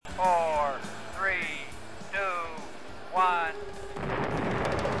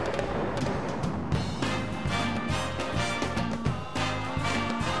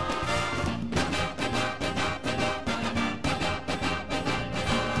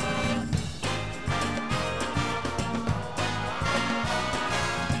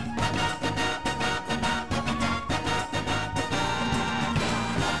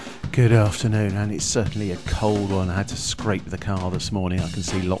Good afternoon, and it's certainly a cold one. I had to scrape the car this morning. I can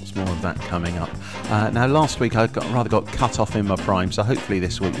see lots more of that coming up. Now, last week I got cut off in my prime, so hopefully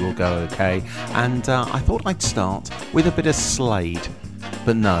this week will go okay. And I thought I'd start with a bit of Slade,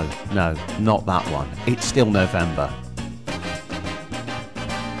 but no, not that one. It's still November.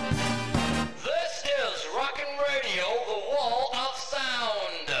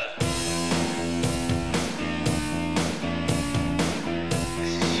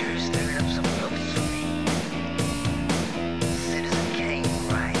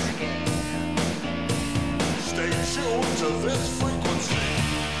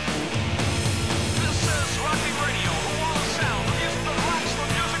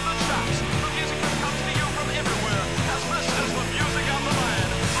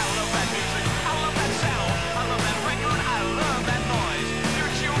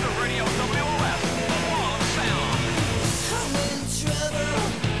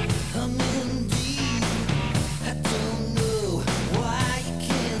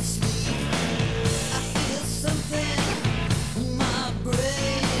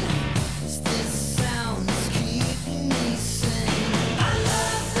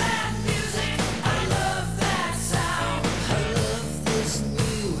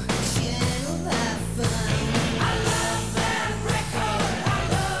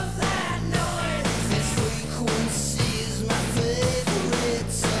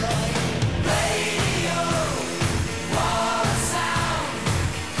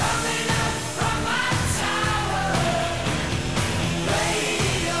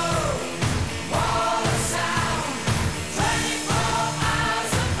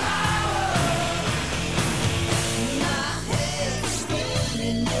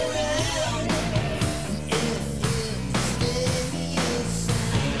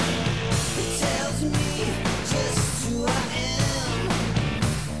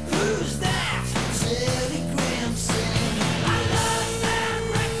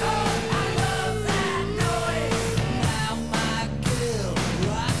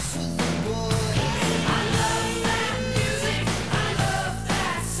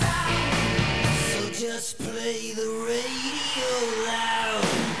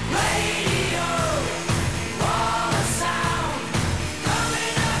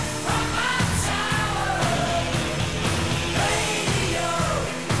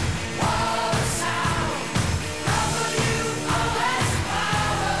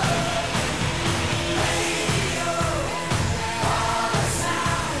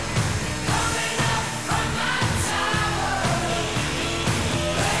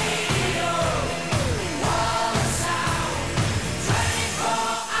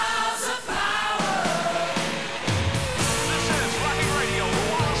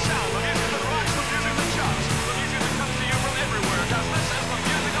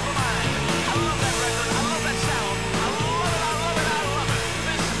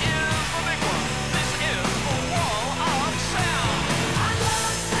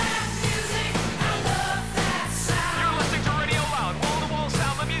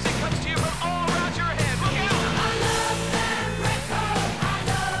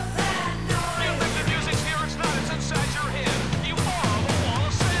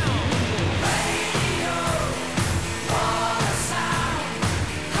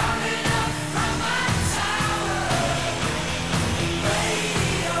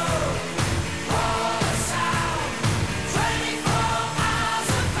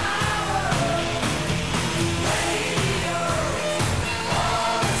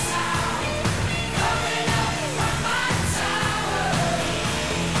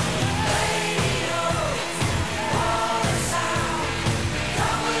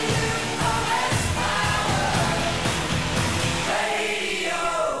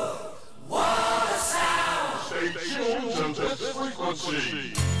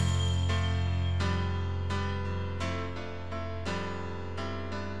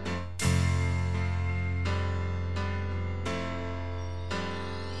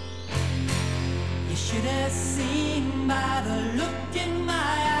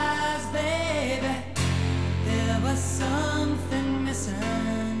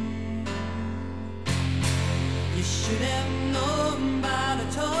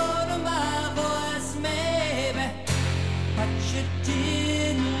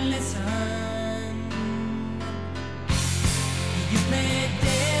 Didn't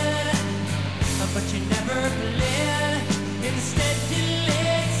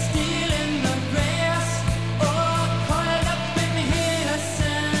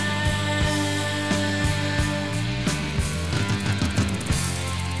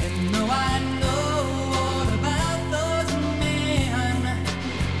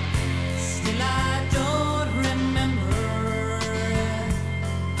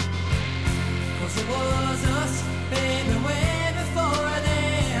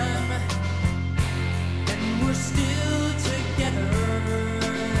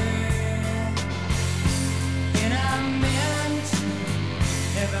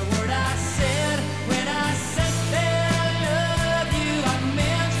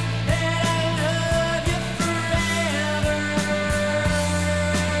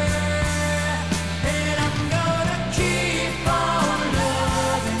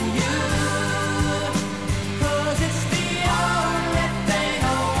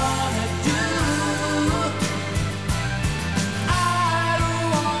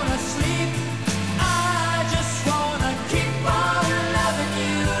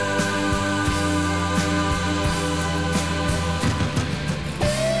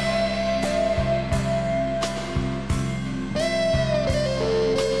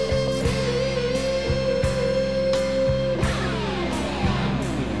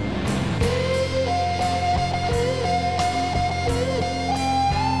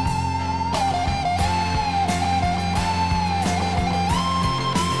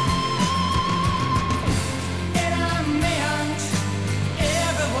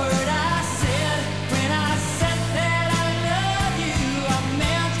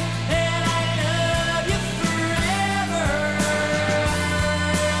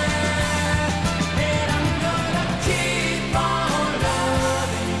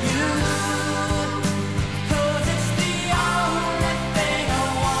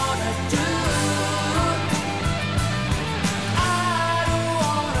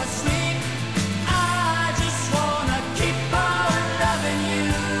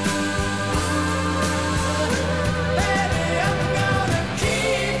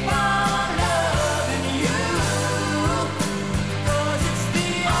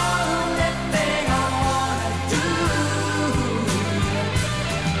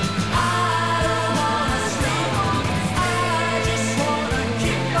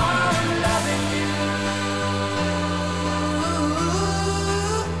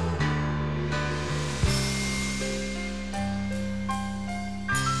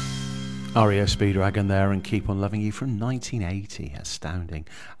REO Speedwagon there and Keep On Loving You from 1980. Astounding.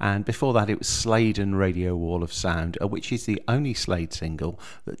 And before that it was Slade and Radio Wall of Sound, which is the only Slade single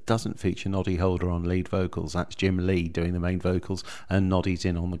that doesn't feature Noddy Holder on lead vocals. That's Jim Lee doing the main vocals and Noddy's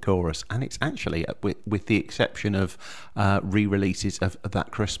in on the chorus. And it's actually, with the exception of re-releases of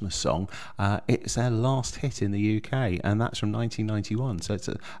that Christmas song, it's their last hit in the UK, and that's from 1991. So it's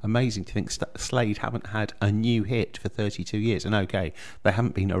amazing to think Slade haven't had a new hit for 32 years. And okay, they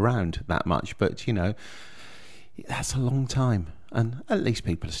haven't been around that much, but you know, that's a long time, and at least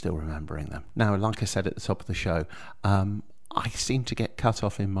people are still remembering them. Now, like I said at the top of the show, I seemed to get cut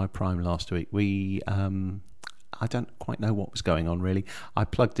off in my prime last week. I don't quite know what was going on really. I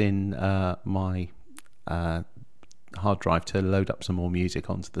plugged in my hard drive to load up some more music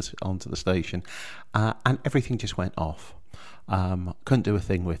onto the station, and everything just went off. Couldn't do a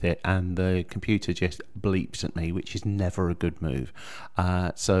thing with it, and the computer just bleeps at me, which is never a good move.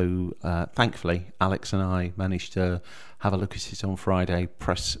 So thankfully Alex and I managed to have a look at it on Friday,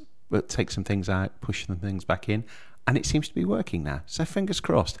 take some things out, push some things back in, and it seems to be working now, so fingers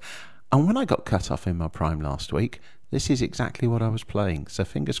crossed. And when I got cut off in my prime last week, this is exactly what I was playing, so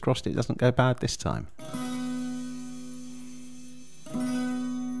fingers crossed it doesn't go bad this time.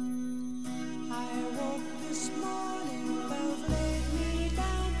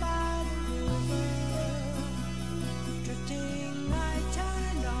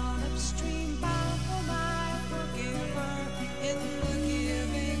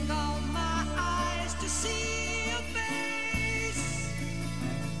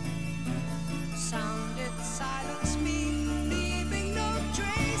 Silence me, leaving no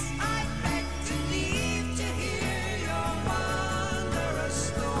trace. I beg to leave.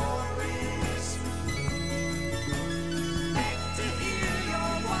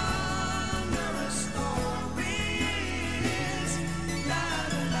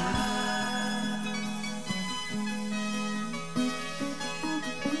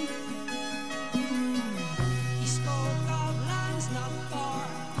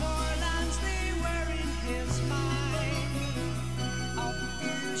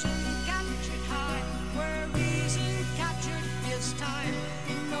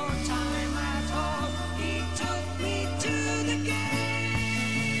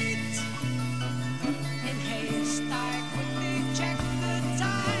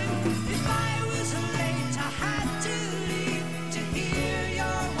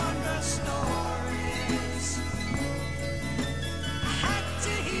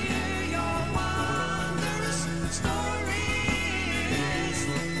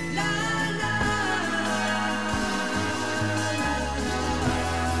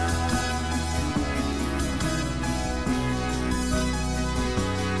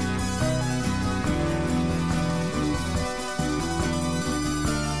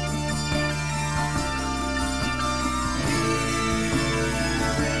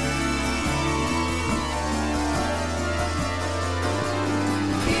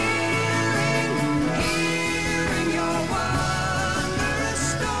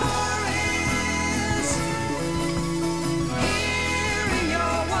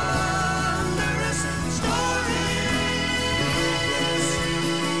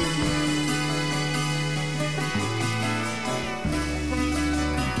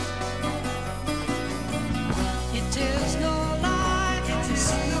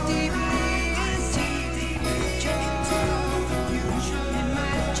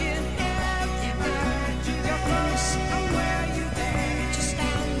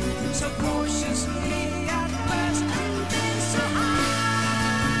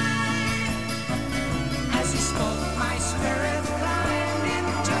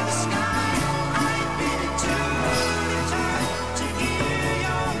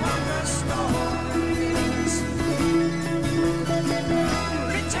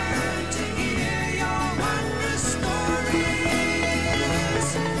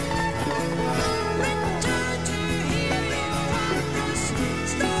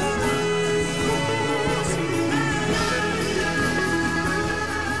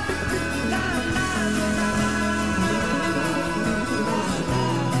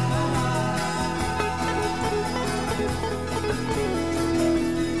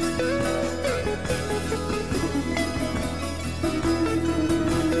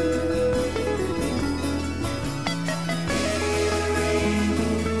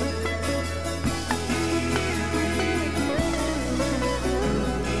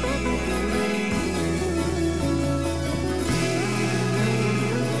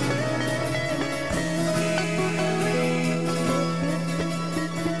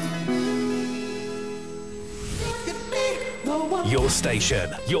 Your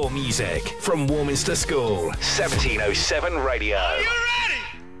station, your music, from Warminster School, 1707 Radio. Are you ready?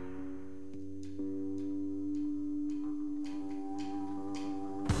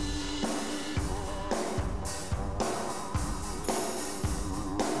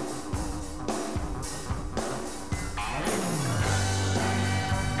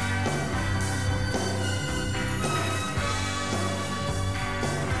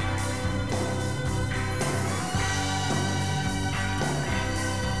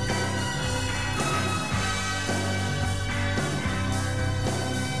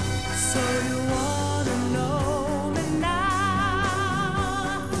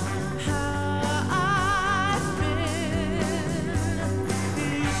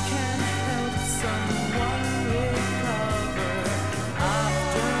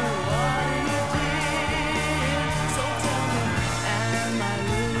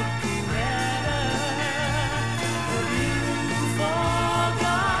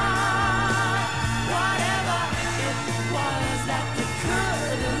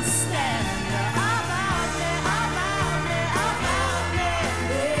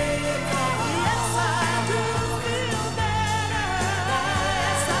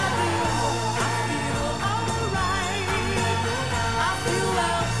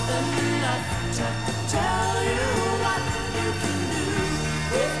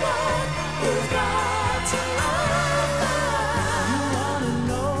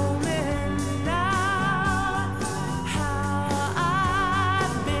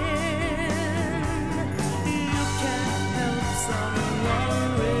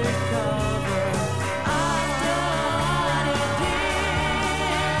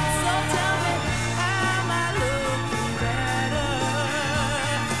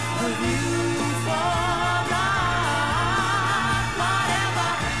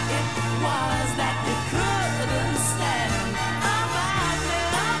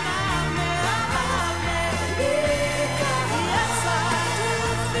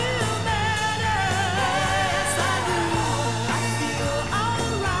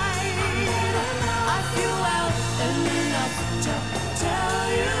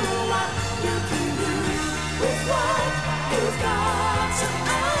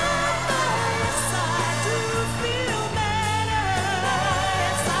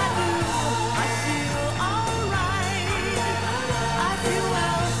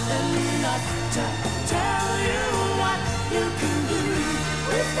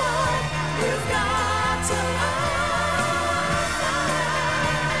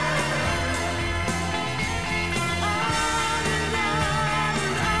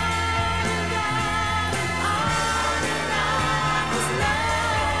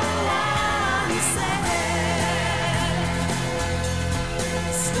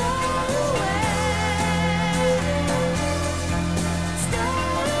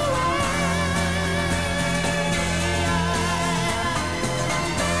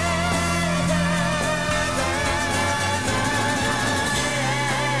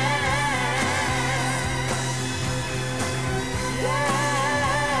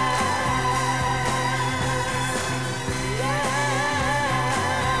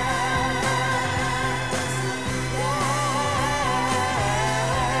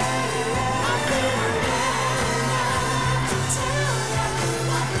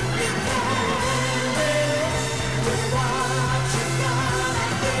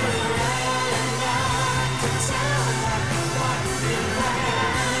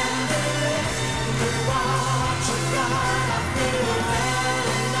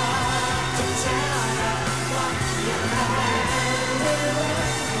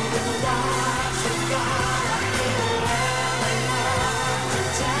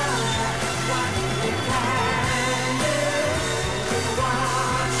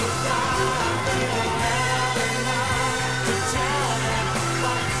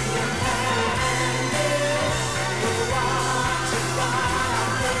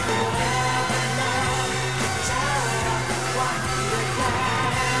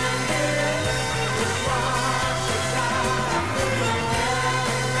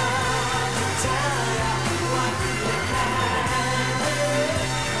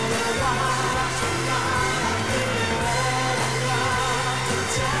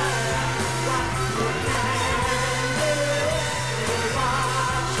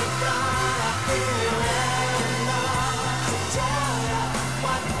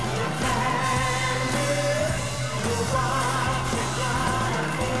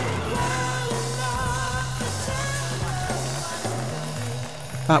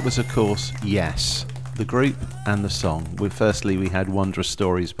 That was, of course, Yes. The group, and the song. Firstly, we had Wondrous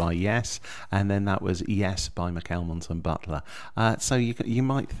Stories by Yes, and then that was Yes by McElmont and Butler. So you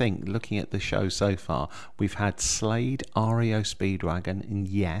might think, looking at the show so far, we've had Slade, REO Speedwagon, and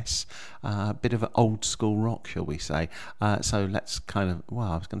Yes, a bit of an old school rock, shall we say. So let's kind of,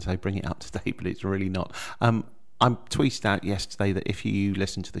 well, I was going to say bring it up to date, but it's really not. I tweeted out yesterday that if you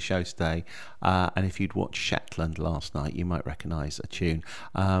listen to the show today and if you'd watched Shetland last night, you might recognise a tune.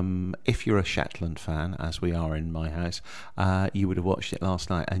 If you're a Shetland fan, as we are in my house, you would have watched it last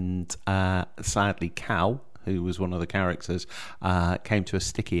night. And sadly, Cal, who was one of the characters, came to a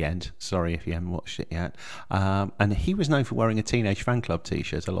sticky end. Sorry if you haven't watched it yet. And he was known for wearing a Teenage Fan Club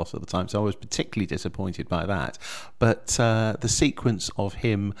t-shirt a lot of the time, so I was particularly disappointed by that. But the sequence of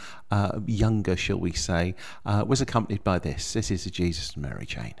him, younger, shall we say, was accompanied by this. This is the Jesus and Mary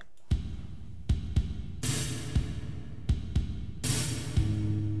Chain.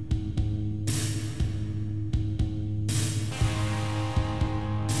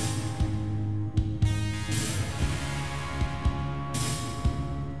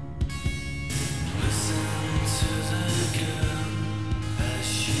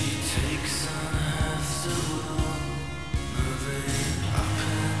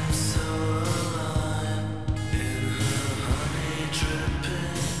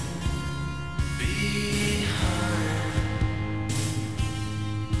 Dripping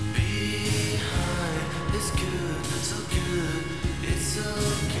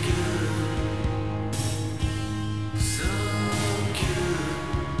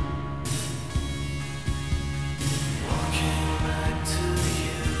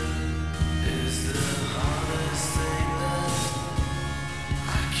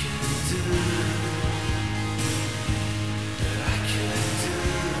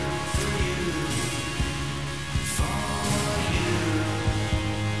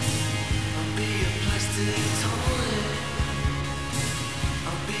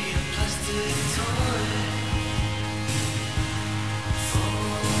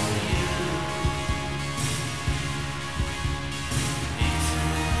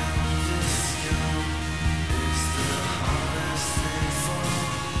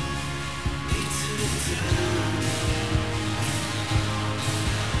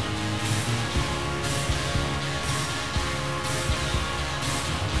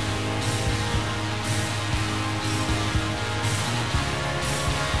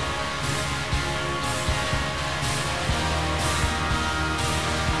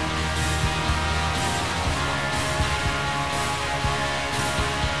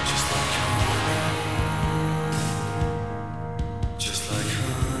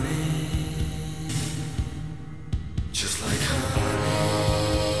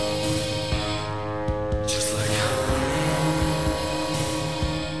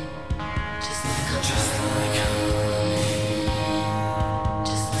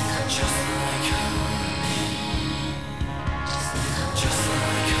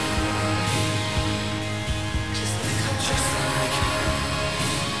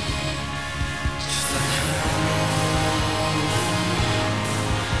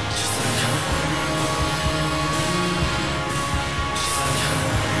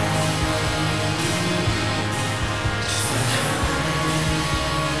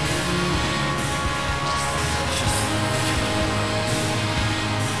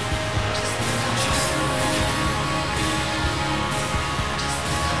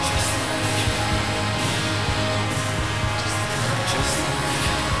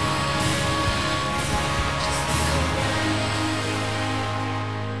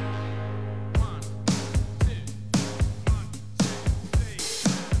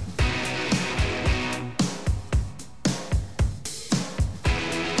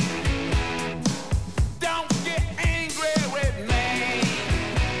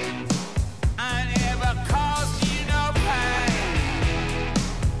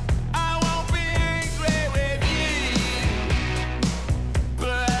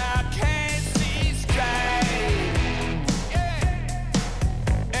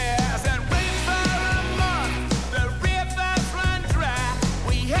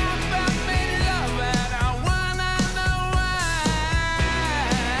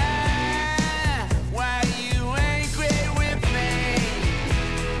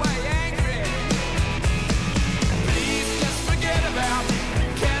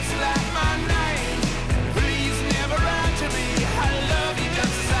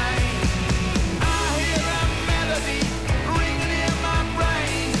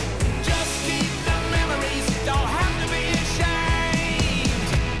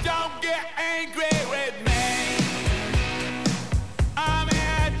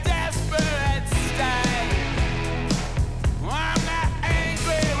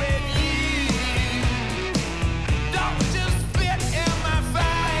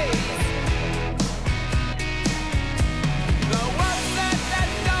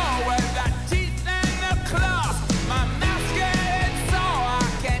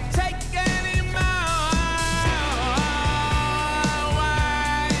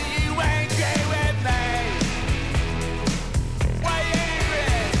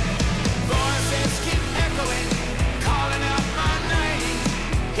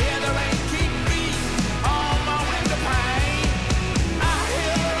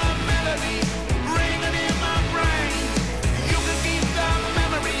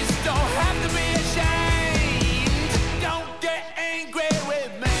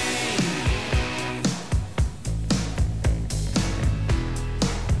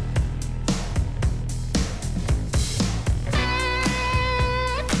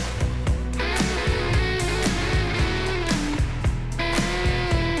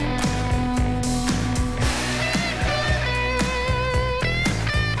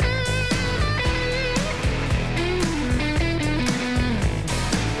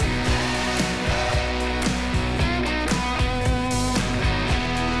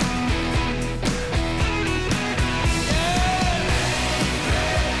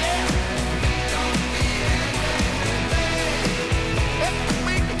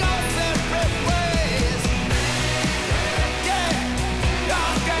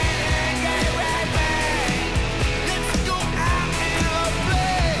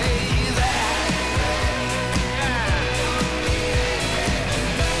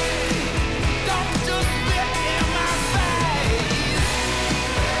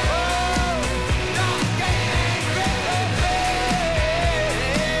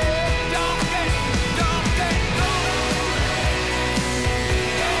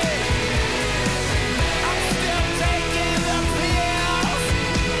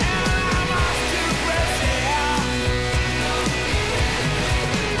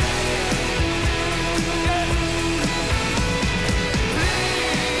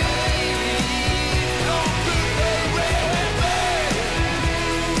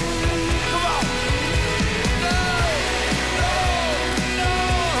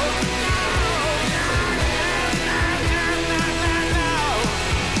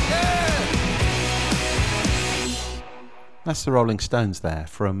That's the Rolling Stones there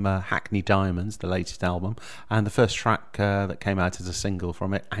from Hackney Diamonds, the latest album, and the first track that came out as a single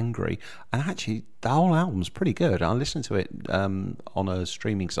from it, Angry. And actually, the whole album's pretty good. I listened to it on a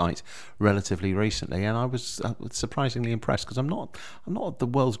streaming site relatively recently, and I was surprisingly impressed because I'm not the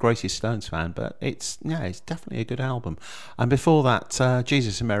world's greatest Stones fan, but it's definitely a good album. And before that,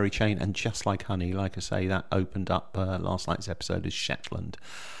 Jesus and Mary Chain and Just Like Honey, like I say, that opened up last night's episode as Shetland.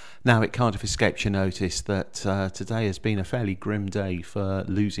 Now, it can't have escaped your notice that today has been a fairly grim day for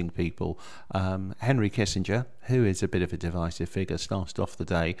losing people. Henry Kissinger, who is a bit of a divisive figure, started off the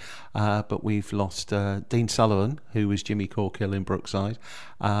day, but we've lost Dean Sullivan, who was Jimmy Corkill in Brookside.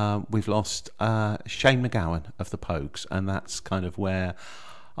 We've lost Shane MacGowan of the Pogues, and that's kind of where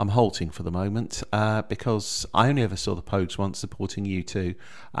I'm halting for the moment because I only ever saw the Pogues once supporting U2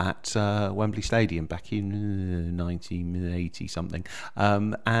 at Wembley Stadium back in 1980 something,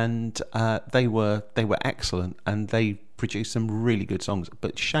 and they were excellent and they produced some really good songs.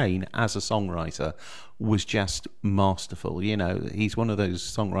 But Shane, as a songwriter, was just masterful. You know, he's one of those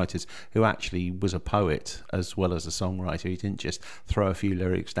songwriters who actually was a poet as well as a songwriter. He didn't just throw a few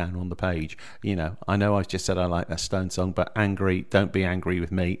lyrics down on the page. You know I've just said I like that Stone song, but Angry, Don't Be Angry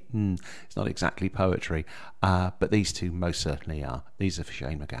With Me, it's not exactly poetry. But these two most certainly are. These are for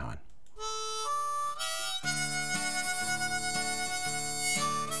Shane MacGowan.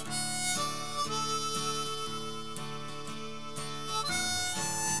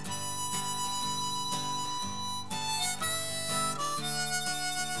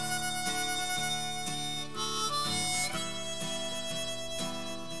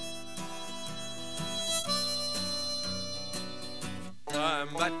 I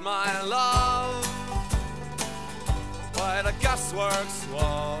met my love by the gasworks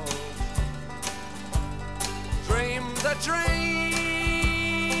wall. Dreamed a dream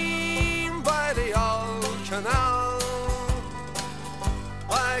by the old canal.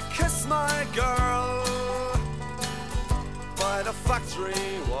 I kissed my girl by the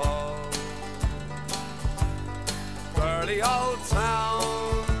factory wall. Dirty old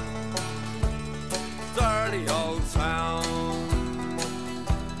town, dirty old town.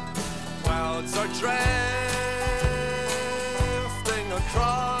 Clouds are drifting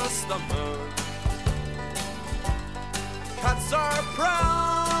across the moon. Cats are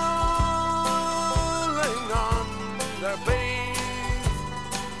prowling on their beat.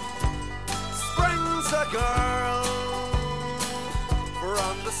 Springs a girl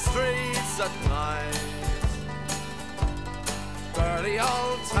from the streets at night. Dirty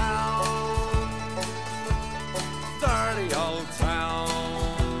old town, dirty old town.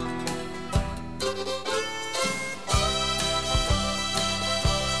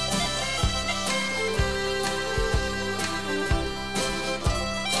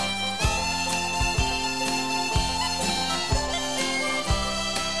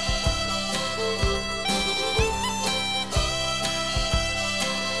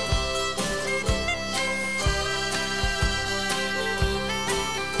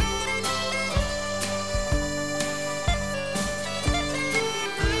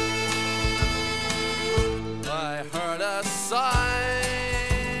 Siren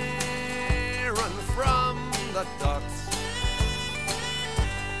from the docks.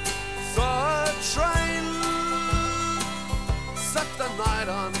 Saw a train set the night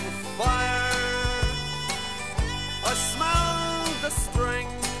on fire. I smelled the string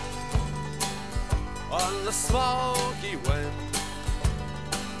on the smoky wind.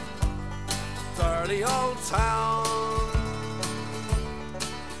 Dirty old town,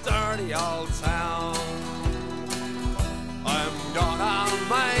 dirty old town. I'm gonna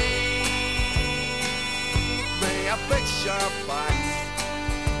make me a picture box,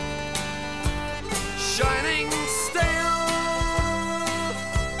 shining steel,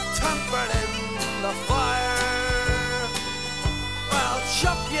 tempered in the fire. I'll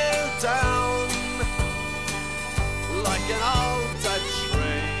chop you down like an old dead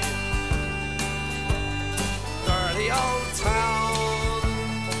tree. Dirty old town,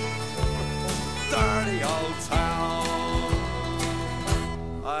 dirty old town.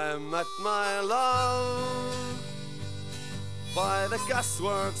 I met my love by the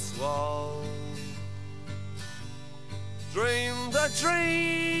gasworks wall. Dreamed a dream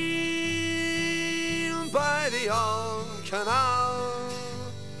by the old canal.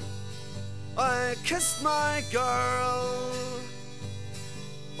 I kissed my girl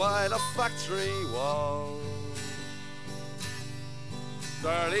by the factory wall.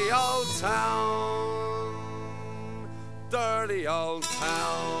 Dirty old town, dirty old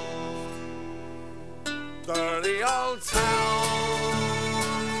town, dirty old town,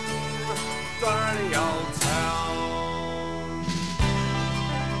 dirty old town.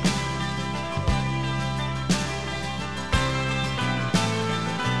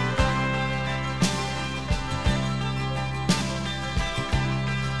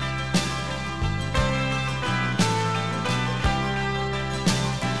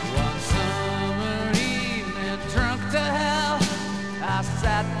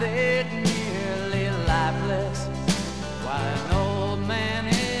 sat there nearly lifeless, while an old man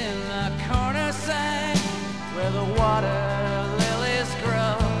in the corner sang where the water lilies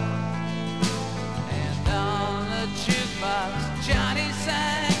grow. And on the jukebox Johnny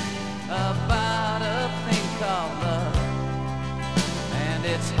sang about a thing called love. And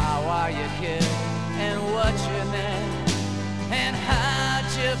it's how are you, kid, and what's your name, and how'd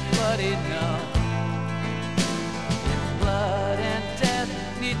your buddy know? In blood and death,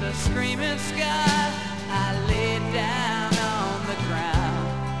 neath the screaming sky, I laid down on the ground.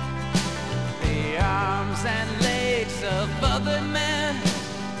 The arms and legs of other men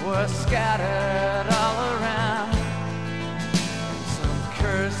were scattered all around. Some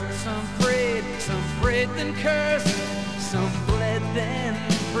cursed, some prayed then cursed, some bled then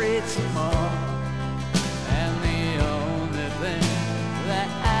prayed some more. And the only thing that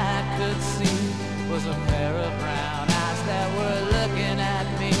I could see was a pair of brown eyes that were looking at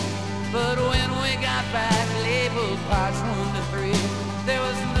me. But when we got back, labeled parts 1 to 3, there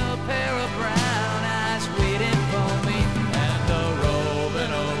was no pair of brown eyes waiting for me. And a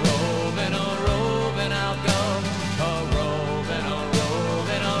roving, I'll go. A roving, I'll go. A roving,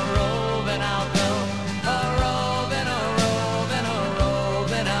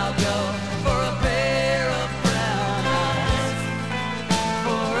 I'll go. For a pair of brown eyes.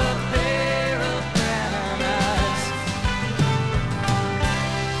 For a pair of brown eyes.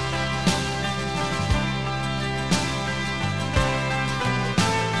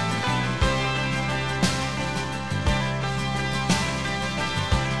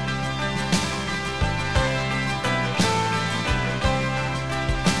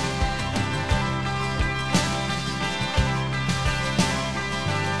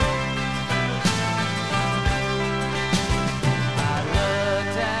 I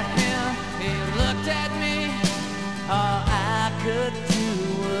looked at him, he looked at me. All I could do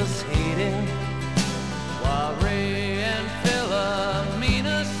was hate him, while Ray and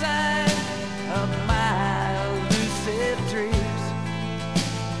Philomena sang of my elusive dreams.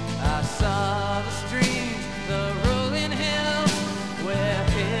 I saw the streams, the rolling hills, where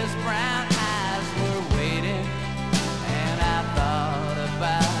his brown eyes were waiting. And I thought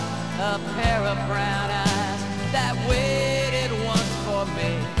about a pair of brown eyes that waited once for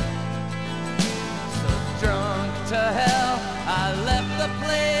me. So drunk to hell, I left the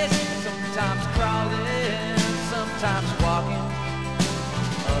place, sometimes crawling, sometimes walking.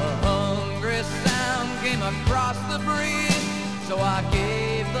 A hungry sound came across the breeze, so I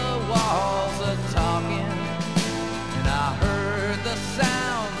gave the walls a talking. And I heard the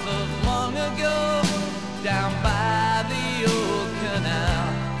sounds of long ago down by the old canal.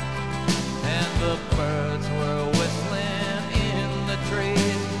 And the birds were whistling in the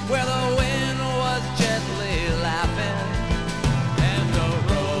trees where the wind was gently laughing. And a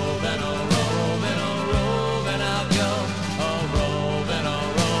roving, I'll go. A roving, I'll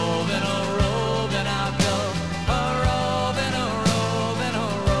go. A roving,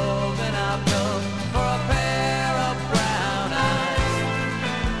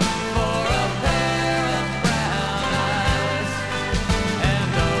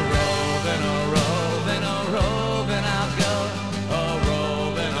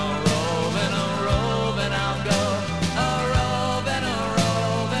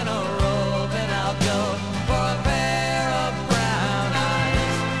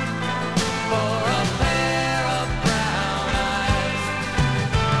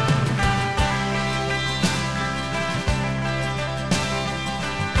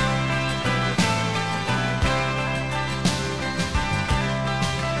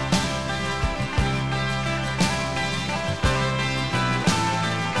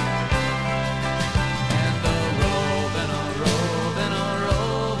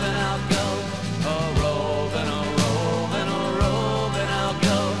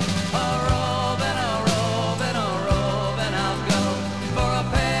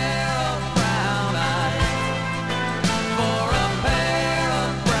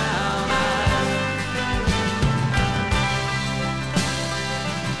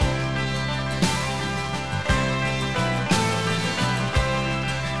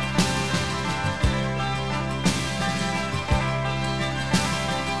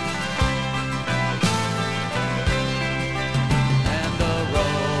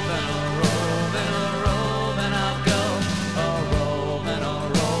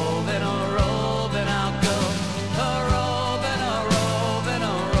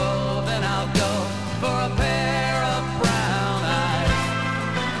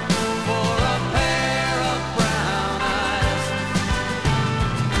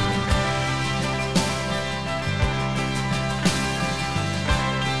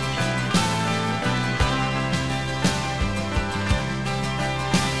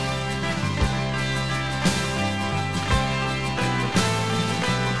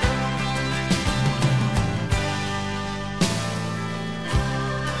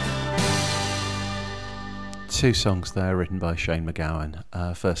 Two songs there written by Shane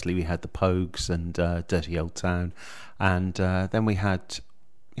MacGowan. Firstly, we had The Pogues and Dirty Old Town, and then we had,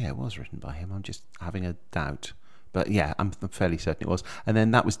 yeah, it was written by him. I'm just having a doubt. But yeah, I'm fairly certain it was. And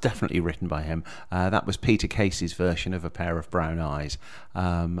then that was definitely written by him. That was Peter Casey's version of A Pair of Brown Eyes.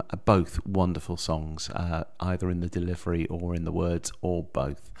 Both wonderful songs, either in the delivery or in the words, or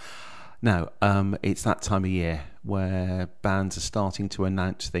both. Now, it's that time of year where bands are starting to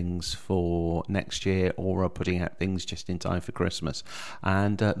announce things for next year or are putting out things just in time for Christmas.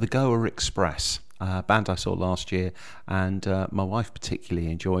 And the Goa Express, a band I saw last year and my wife particularly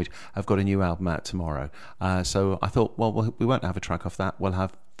enjoyed, have got a new album out tomorrow. So I thought, well, we won't have a track off that. We'll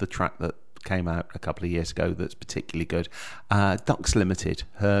have the track that came out a couple of years ago that's particularly good. Ducks Limited,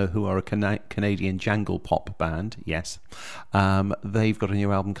 who are a Canadian jangle pop band, yes. They've got a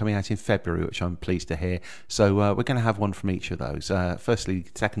new album coming out in February, which I'm pleased to hear. So we're going to have one from each of those. Firstly,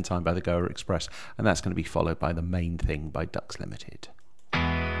 Second Time by the Goa Express, and that's going to be followed by The Main Thing by Ducks Limited.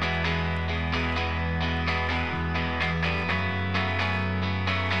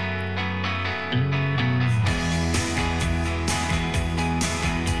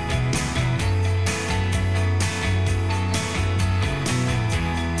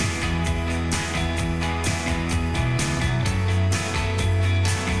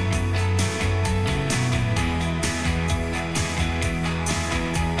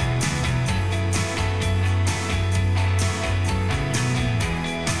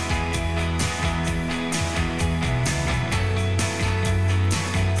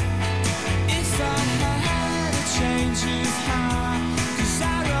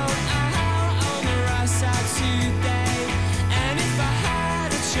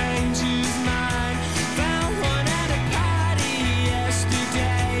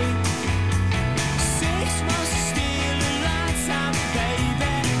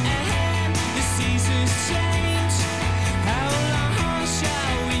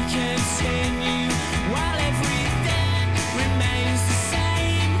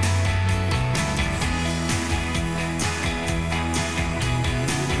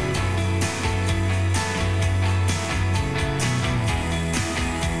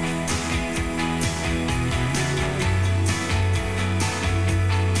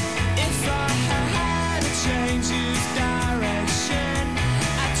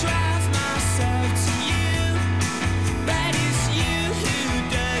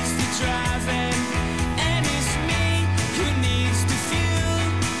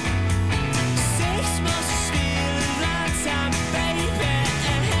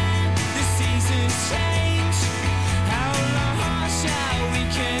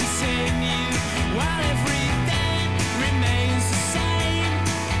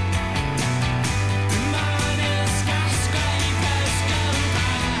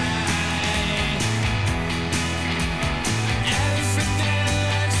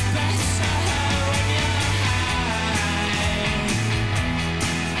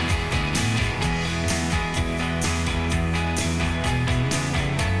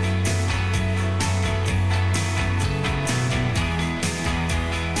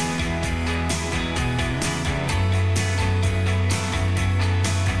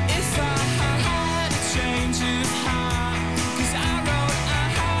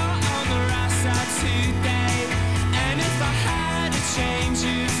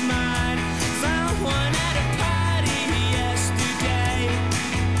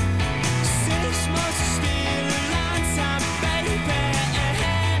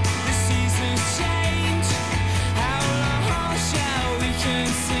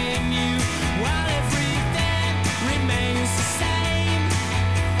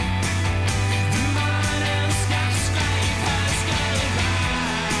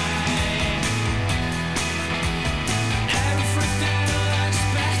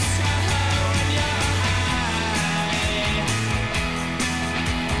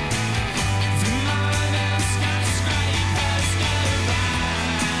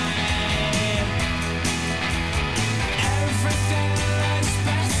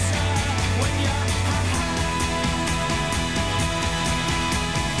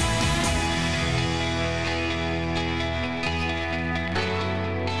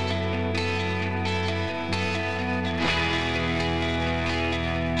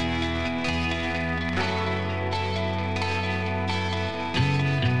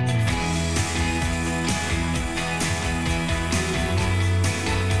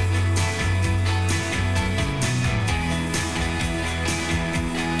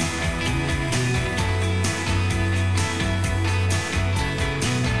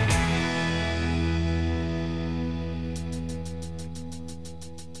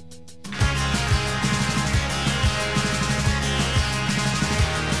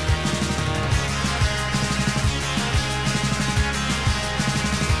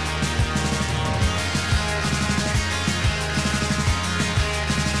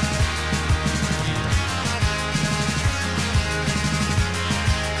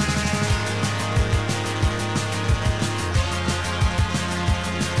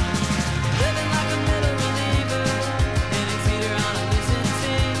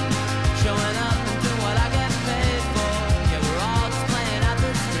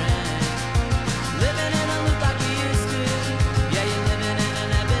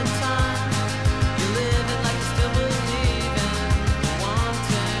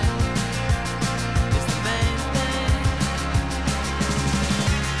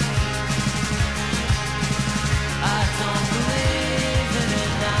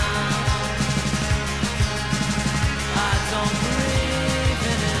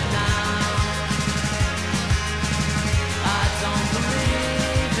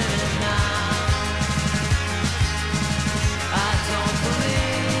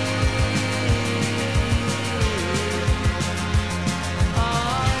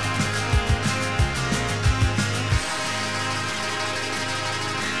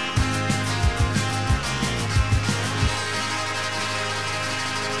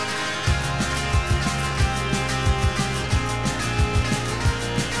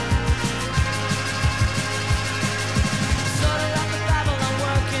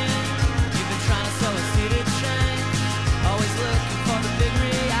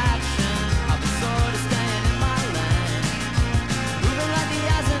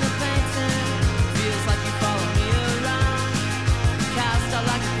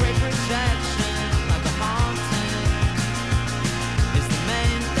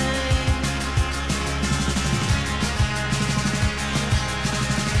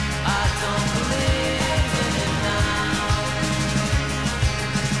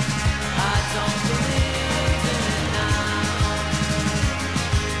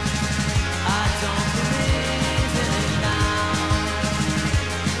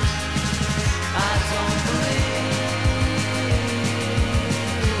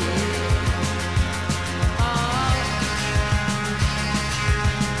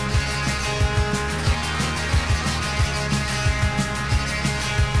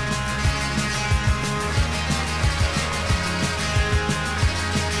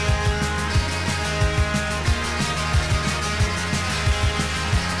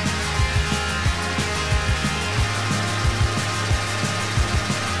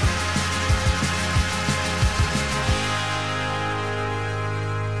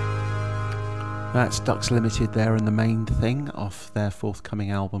 That's Ducks Limited there, and the main thing off their forthcoming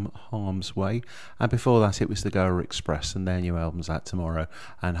album Harm's Way. And before that it was the Goa Express, and their new album's out tomorrow,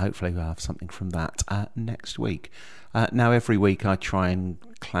 and hopefully we'll have something from that next week. Now every week I try and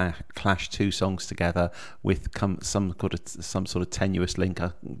clash two songs together with some sort of tenuous link.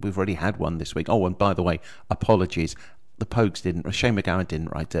 We've already had one this week. Oh, and by the way, apologies. The Pogues didn't. Shane MacGowan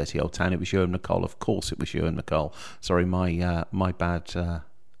didn't write "Dirty Old Town." It was Ewan MacColl. Of course, it was Ewan MacColl. Sorry,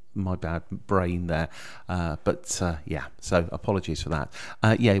 my bad brain there. Yeah. So apologies for that.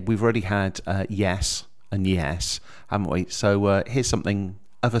 Yeah, we've already had Yes and Yes, haven't we? So here's something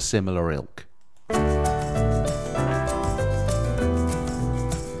of a similar ilk.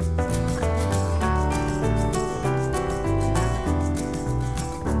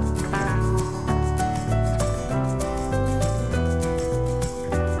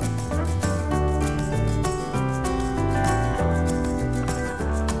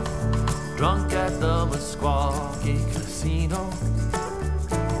 Drunk at the Mesquite Casino,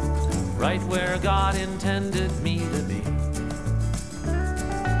 right where God intended me to be.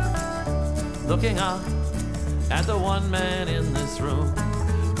 Looking up at the one man in this room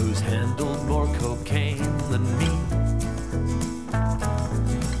who's handled more cocaine than me.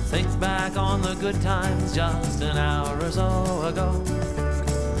 Think back on the good times just an hour or so ago,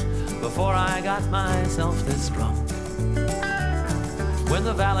 before I got myself this drunk. When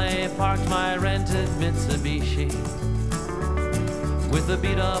the valet parked my rented Mitsubishi with the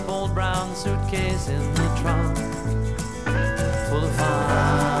beat-up old brown suitcase in the trunk, full of firearms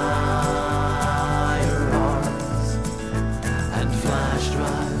and flash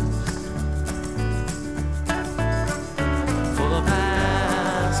drives, full of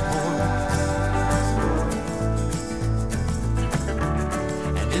passports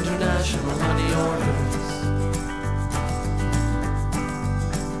and international money orders.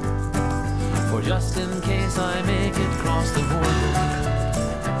 Just in case I make it cross the border.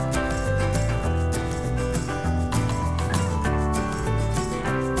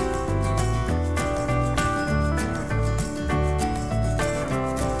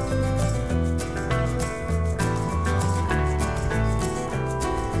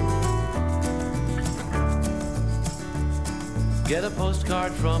 Get a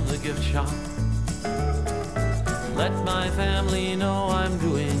postcard from the gift shop. Let my family know I'm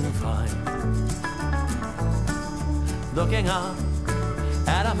doing fine. Looking up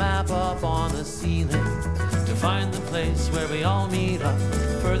at a map up on the ceiling to find the place where we all meet up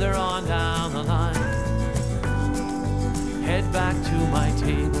further on down the line. Head back to my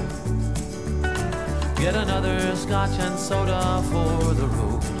table, get another scotch and soda for the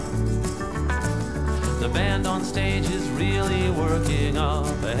road. The band on stage is really working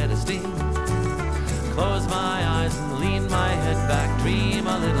up a head of steam. Close my eyes and lean my head back, dream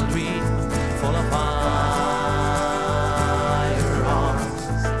a little dream full of firearms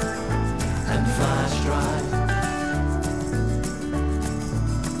and flash drives,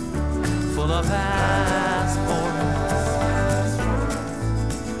 full of passports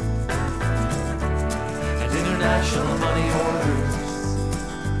and international money orders,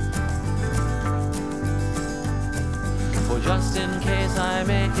 for just in case I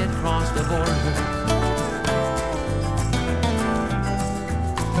make it cross the border.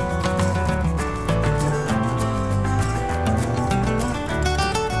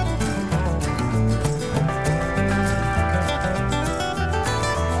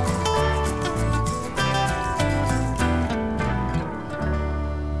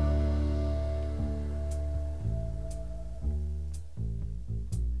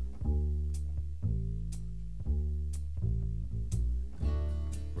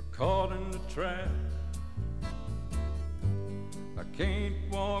 Caught in the trap, I can't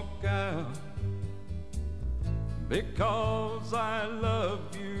walk out because I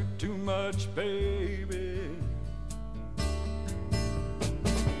love you too much, baby.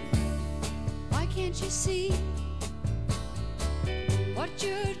 Why can't you see what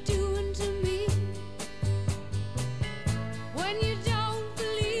you're doing to me? When you don't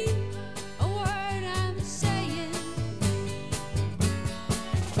believe a word I'm saying,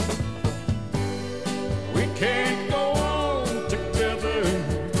 We can't go on together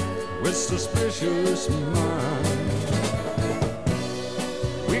with suspicious minds.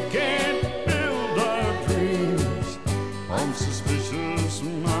 We can't build our dreams on suspicious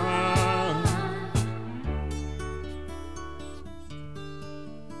minds.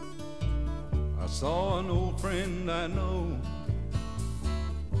 I saw an old friend I know.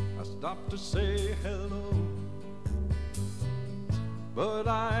 I stopped to say hello, but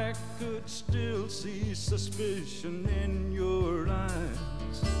I could still see suspicion in your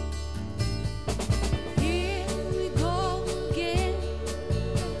eyes.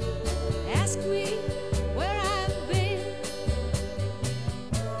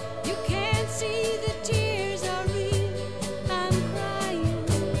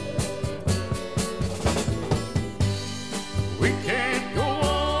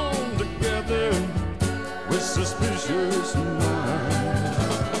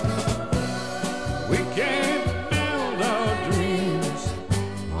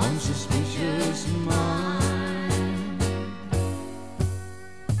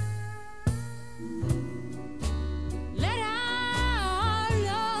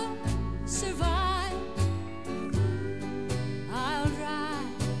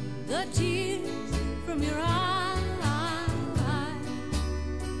 from your eyes.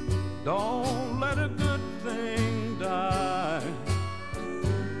 Don't let a good thing die.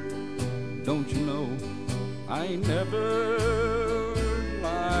 Don't you know I ain't never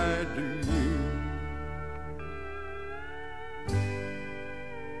lied to you.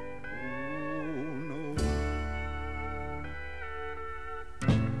 Oh no.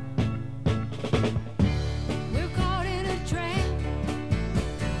 We're caught in a trap.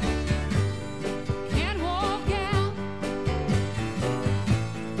 Can't walk out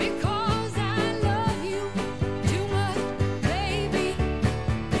because I love you too much, baby.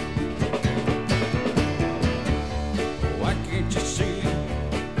 Why can't you see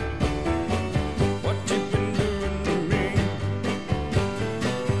what you've been doing to me?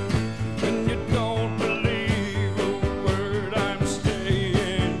 And you don't believe a word I'm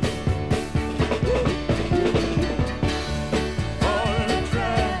saying. On the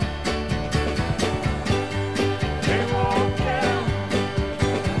track, can't walk down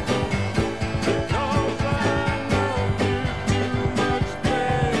because I love you too much,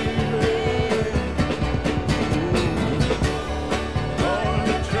 baby. On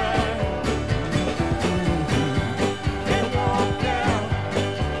the track, can't walk down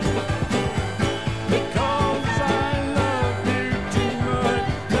because I love you too much,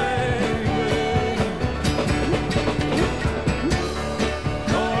 baby.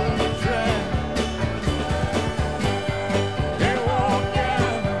 On the track, can't walk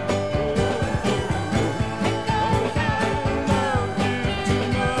down because I love you too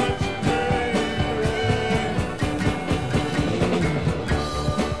much, baby.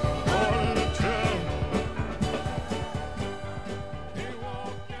 On the track, can't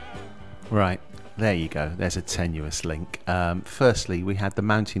walk down. Right, there you go. There's a tenuous link. Firstly, we had the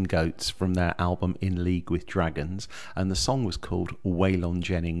Mountain Goats from their album In League with Dragons, and the song was called Waylon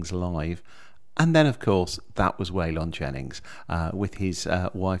Jennings Live. And then, of course, that was Waylon Jennings with his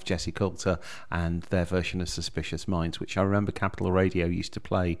wife Jessie Coulter and their version of Suspicious Minds, which I remember Capital Radio used to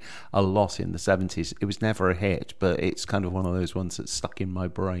play a lot in the 70s. It was never a hit, but it's kind of one of those ones that's stuck in my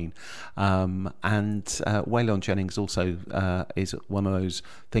brain. And Waylon Jennings also is one of those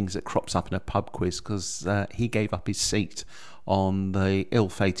things that crops up in a pub quiz because he gave up his seat on the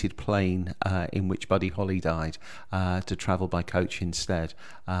ill-fated plane in which Buddy Holly died to travel by coach instead.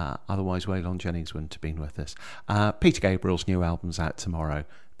 Otherwise, Waylon Jennings wouldn't have been with us. Peter Gabriel's new album's out tomorrow.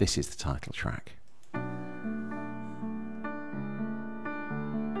 This is the title track.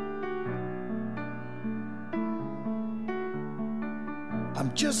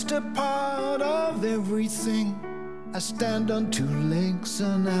 I'm just a part of everything. I stand on two legs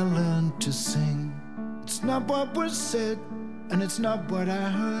and I learn to sing. It's not what was said and it's not what I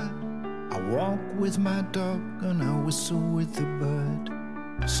heard. I walk with my dog and I whistle with the bird.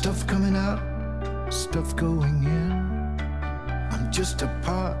 Stuff coming out, stuff going in. I'm just a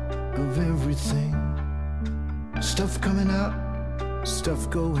part of everything. Stuff coming out, stuff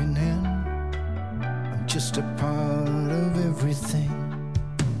going in. I'm just a part of everything.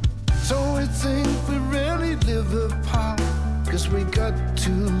 So we think we really live apart, 'cause we got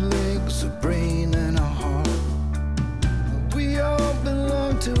two legs, a brain and a heart. We all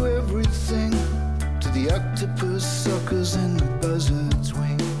belong to everything, to the octopus suckers and the buzzard's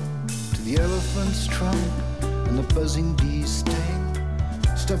wing, to the elephant's trunk and the buzzing bee's sting.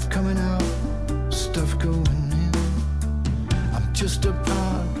 Stuff coming out, stuff going in. I'm just a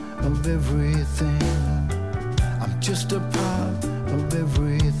part of everything. I'm just a part of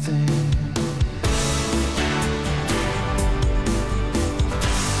everything.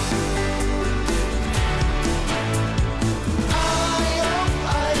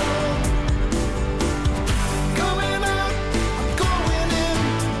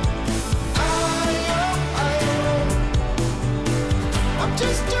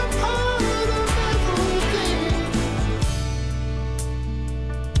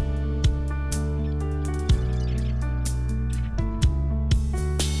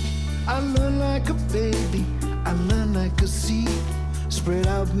 Spread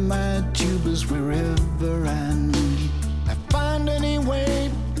out my tubers wherever I need. I find any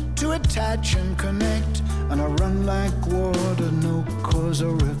way to attach and connect, and I run like water, no cause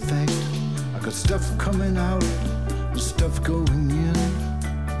or effect. I got stuff coming out and stuff going in.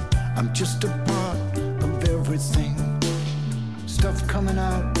 I'm just a part of everything. Stuff coming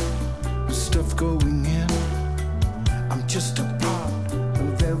out and stuff going in. I'm just a part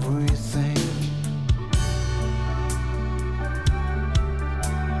of everything.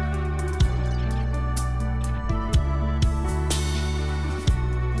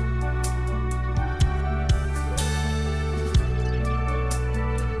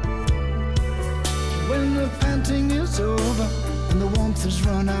 When strength has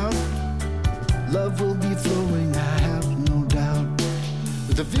run out. Love will be flowing, I have no doubt.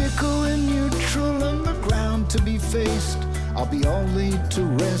 With the vehicle in neutral and the ground to be faced, I'll be all laid to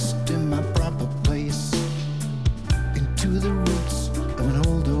rest in my proper place. Into the roots of an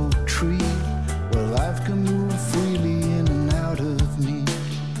old oak tree, where life can move freely in and out of me.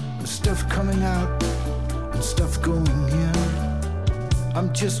 With stuff coming out and stuff going in,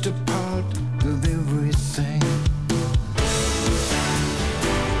 I'm just a part of everything.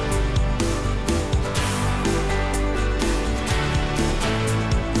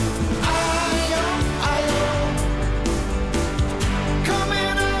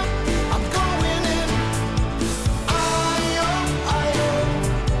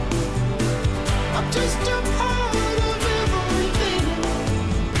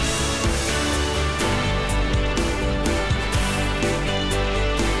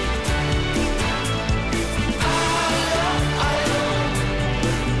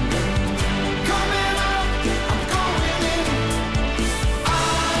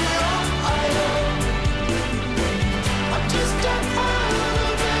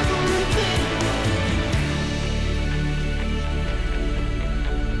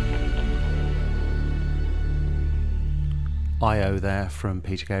 I.O. there from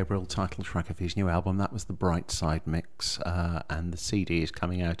Peter Gabriel, title track of his new album. That was the Bright Side mix, and the CD is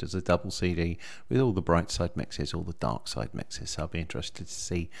coming out as a double CD with all the Bright Side mixes, all the Dark Side mixes. So I'll be interested to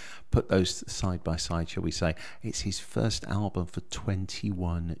see, put those side by side, shall we say. It's his first album for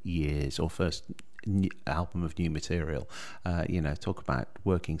 21 years, or first album of new material. Talk about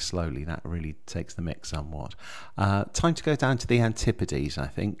working slowly. That really takes the mix somewhat. Time to go down to the Antipodes, I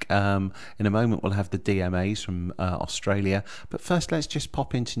think. In a moment we'll have the DMAs from Australia, but first let's just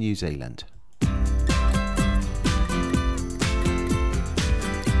pop into New Zealand.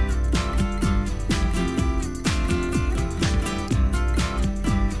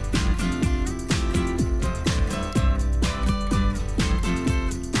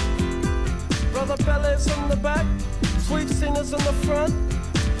 Bellies in the back, sweet singers in the front,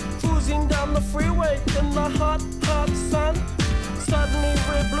 cruising down the freeway in the hot, hot sun. Suddenly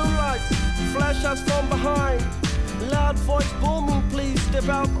red blue lights flash us from behind. Loud voice booming, please step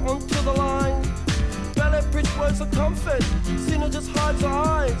out onto the line. Ballet bridge words of comfort, Cena just hides her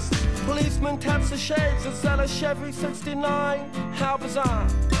eyes. Policeman taps the shades, is that a Chevy 69? How bizarre,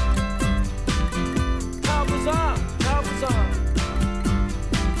 how bizarre, how bizarre.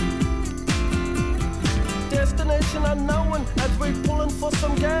 Destination unknown as we're pulling for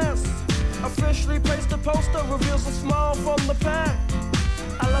some gas. Officially placed a poster reveals a smile from the pack.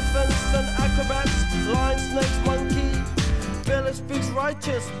 Elephants and acrobats, lion, snakes, monkey. Billy speaks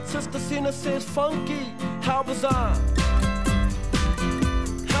righteous, Sister Cena says funky. How bizarre,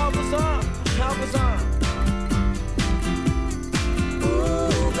 how bizarre, how bizarre.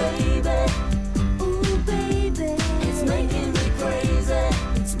 Ooh baby, it's making me crazy,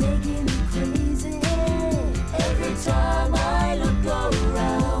 it's making me crazy. Every time I look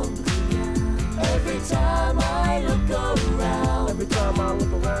around, every time I look around, Every time I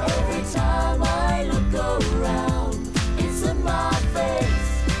look around, every time I look around, it's in my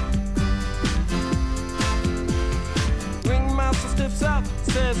face. Ringmaster stiffs up,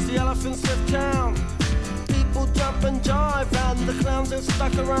 says the elephants left town. People jump and jive and the clowns are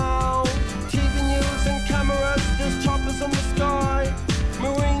stuck around. TV news and cameras, there's choppers in the sky.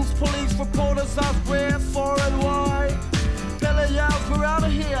 Marines, police, reporters ask where, for and why. Bella yells, we're out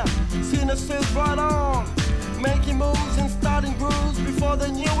of here. Cena says right on. Making moves and starting grooves before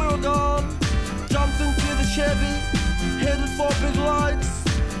they knew we were gone. Jumped into the Chevy, headed for big lights.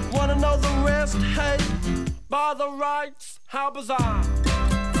 Wanna know the rest? Hey, by the rights. How bizarre,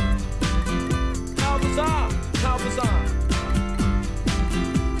 how bizarre, how bizarre.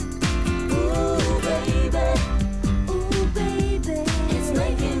 Ooh baby, it's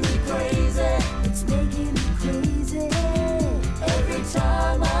making me crazy, it's making me crazy. Every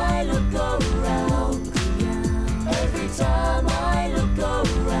time I look around, every time I look around,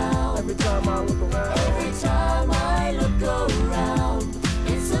 Every time I look around, every time I look around,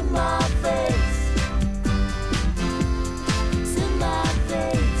 it's in my face, it's in my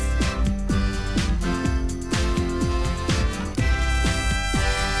face.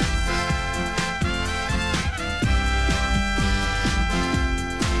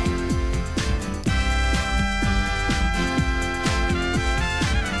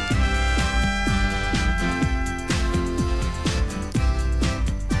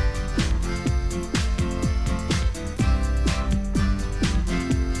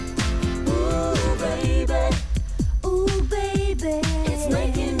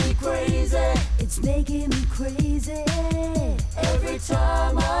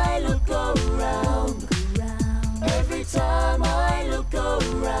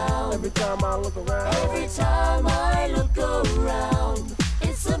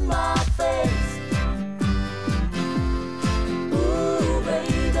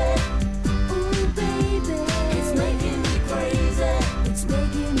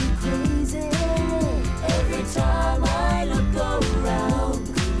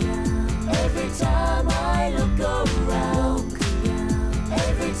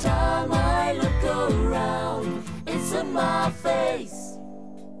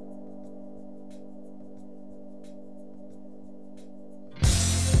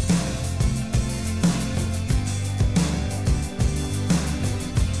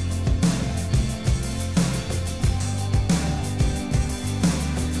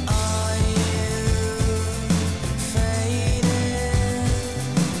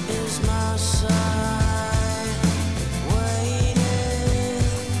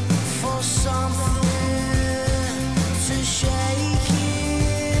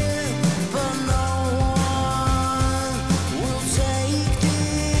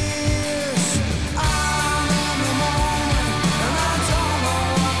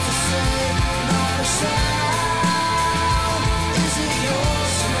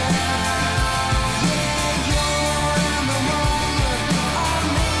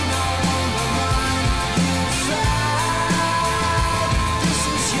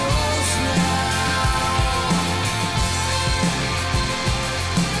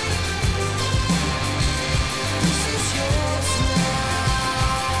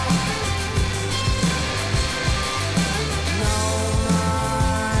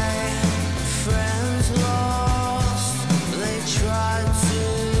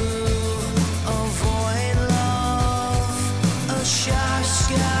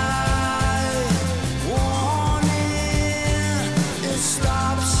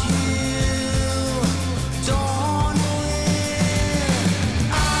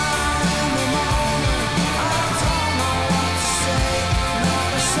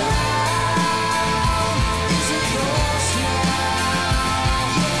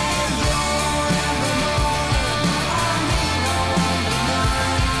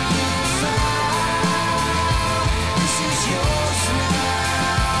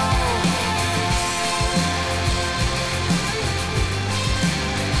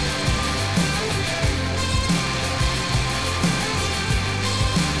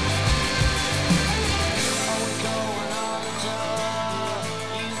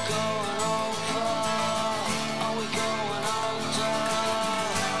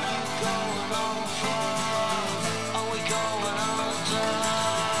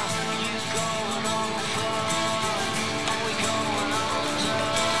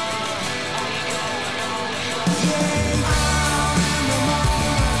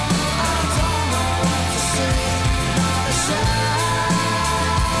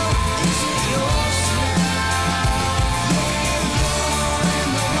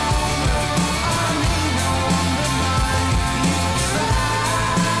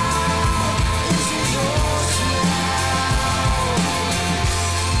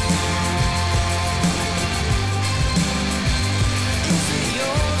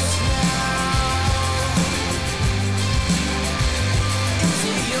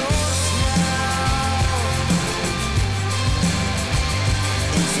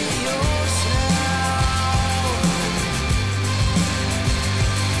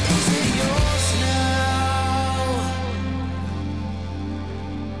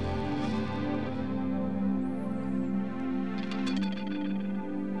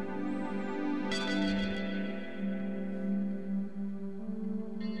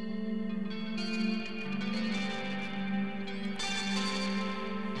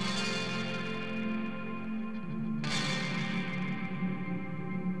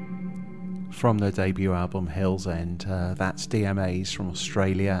 from their debut album Hill's End. That's DMAs from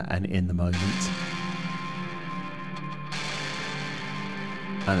Australia and In the Moment.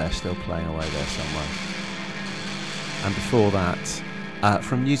 And they're still playing away there somewhere. And before that,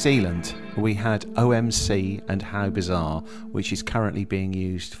 from New Zealand, we had OMC and How Bizarre, which is currently being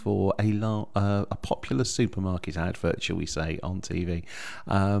used for a popular supermarket advert, shall we say, on TV.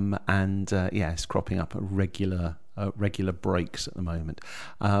 It's cropping up at regular breaks at the moment.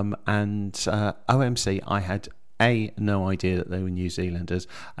 OMC, I had no idea that they were New Zealanders.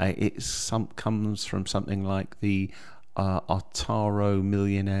 It comes from something like the Otaro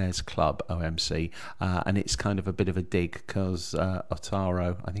Millionaires Club, OMC, and it's kind of a bit of a dig because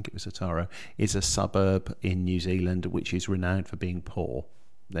Otaro, I think it was Otaro, is a suburb in New Zealand which is renowned for being poor.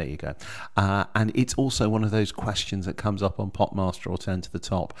 There you go. And it's also one of those questions that comes up on Popmaster or 10 to the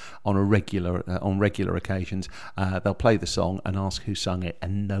Top on regular occasions. They'll play the song and ask who sung it,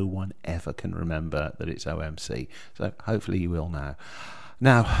 and no one ever can remember that it's OMC. So hopefully you will now.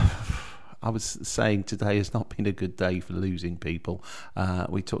 Now, I was saying today has not been a good day for losing people.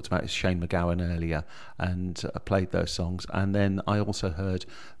 We talked about Shane McGowan earlier and played those songs. And then I also heard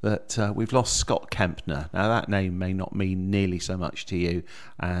that we've lost Scott Kempner. Now, that name may not mean nearly so much to you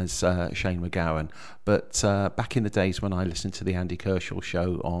as Shane McGowan. But back in the days when I listened to the Andy Kershaw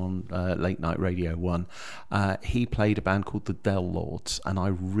show on Late Night Radio 1, he played a band called the Del Lords. And I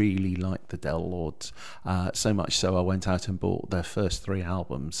really liked the Del Lords. So much so I went out and bought their first 3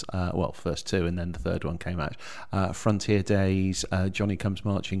 albums. First 2, and then the third one came out. Frontier Days, Johnny Comes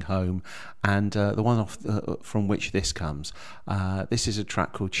Marching Home, and the one from which this comes. This is a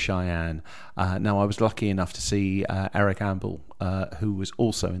track called Cheyenne. Now, I was lucky enough to see Eric Amble, who was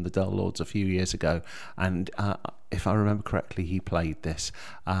also in the Del Lords a few years ago, and if I remember correctly, he played this.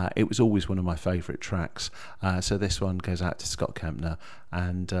 It was always one of my favourite tracks. So this one goes out to Scott Kempner,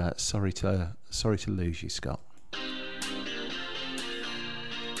 and sorry to lose you, Scott.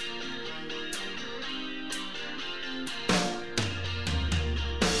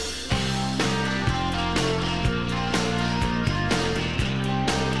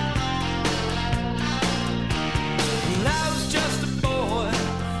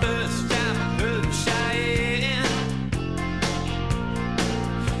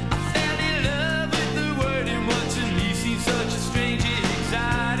 Such a strange,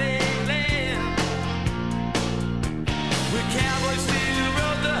 exotic land.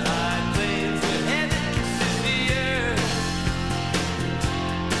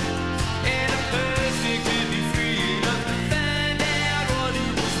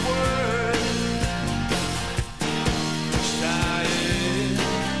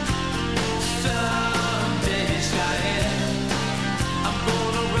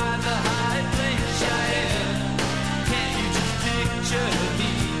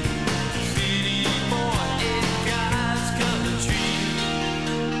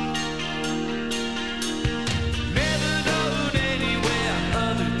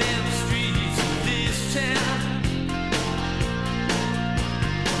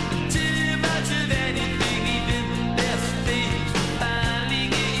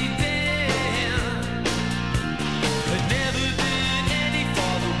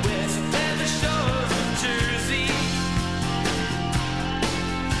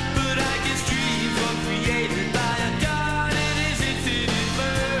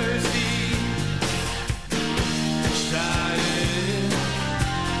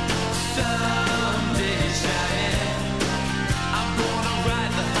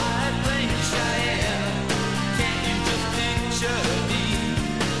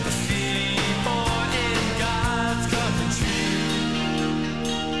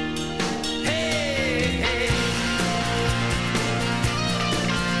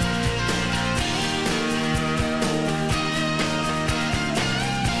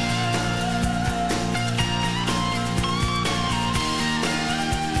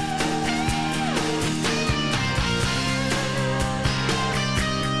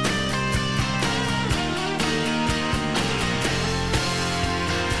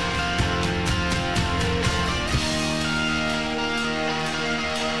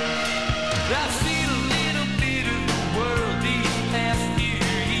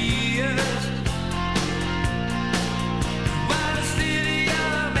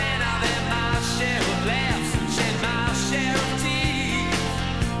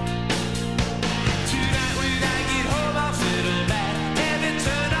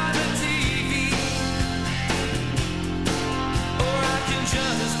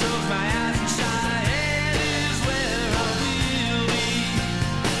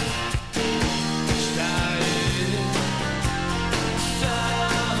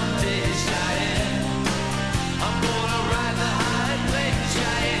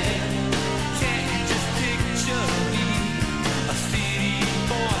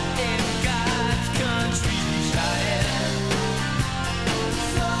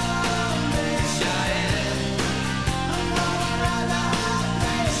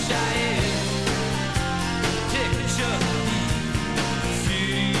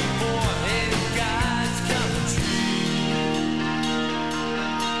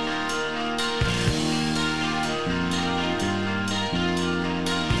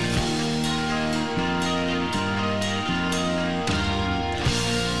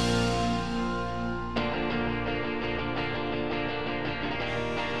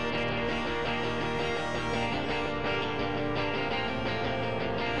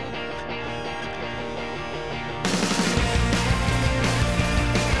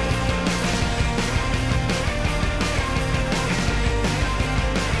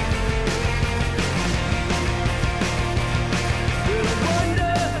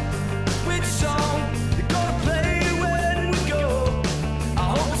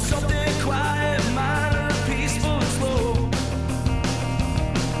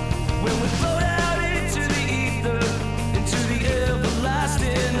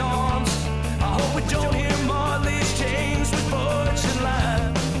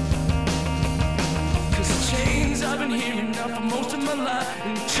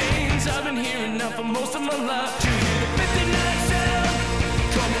 hearing now for most of my life. Do you hear the 59 sound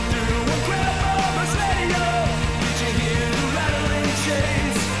coming through on grandmama's radio? Did you hear the rattling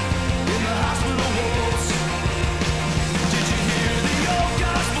chains in the hospital walls? Did you hear the old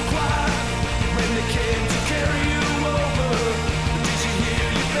gospel choir when they came to carry you over? Did you hear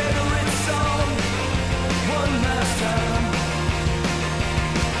your favorite song one last time?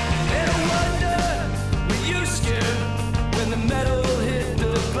 And I wonder, were you scared when the metal hit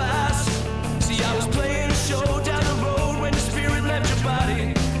the glass? See, I was playing a show down the road when the spirit left your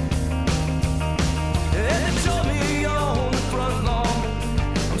body. And they told me on the front lawn,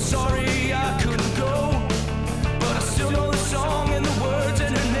 I'm sorry I couldn't go, but I still know the song and the words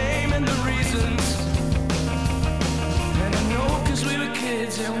and the name and the reasons. And I know 'cause we were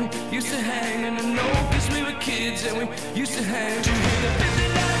kids and we used to hang. And I know 'cause we were kids and we used to hang. Did you hear the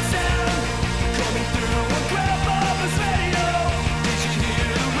 59 sound coming through on grandpapa's radio? Did you hear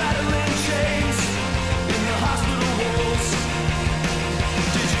the rattling chains in the hospital walls?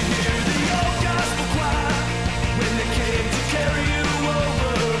 Did you hear the old gospel choir when they came to carry you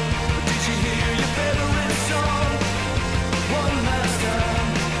over? Did you hear your favorite song one last time?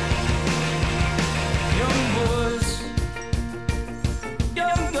 Young boys,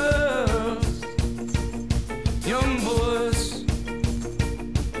 young girls, young boys,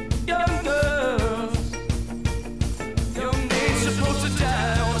 young girls, young ain't supposed to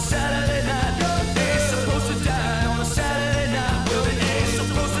die on a Saturday night. Ain't supposed to die on a Saturday night. Well, they ain't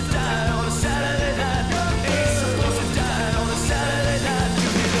supposed to die on a Saturday night. Ain't supposed to die on a Saturday night. You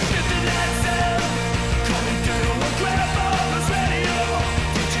hear the 59 sound coming through on grandpapa's radio.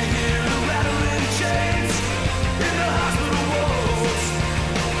 Did you hear the rattling chains in the hospital walls?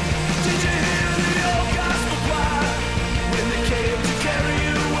 Did you hear the old gospel choir when they came to carry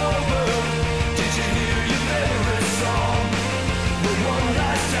you over? Did you hear your favorite song for one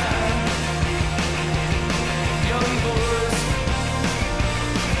last time? Young boys,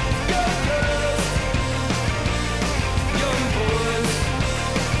 young girls, young boys,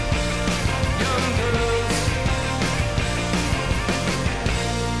 young girls.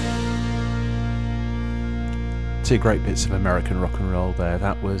 Two great bits of American rock and roll there.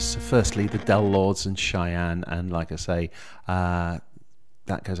 That was firstly the Del Lords and Cheyenne, and like I say,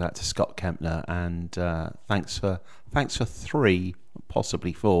 that goes out to Scott Kempner, and thanks for 3,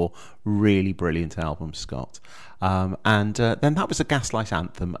 possibly 4 really brilliant albums, Scott. And then that was a Gaslight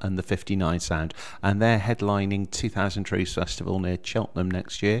Anthem and the 59 Sound, and they're headlining 2000 Trees Festival near Cheltenham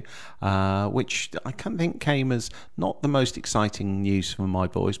next year, which I can think came as not the most exciting news for my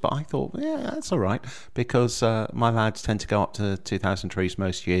boys, but I thought, yeah, that's all right, because my lads tend to go up to 2000 Trees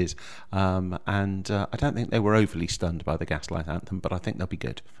most years, and I don't think they were overly stunned by the Gaslight Anthem, but I think they'll be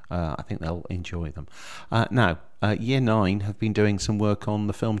good. I think they'll enjoy them. Now, Year 9 have been doing some work on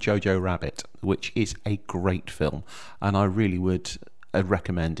the film Jojo Rabbit, which is a great film, and I really would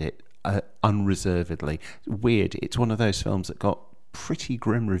recommend it unreservedly. Weird, it's one of those films that got pretty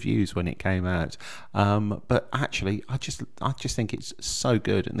grim reviews when it came out, but actually I just think it's so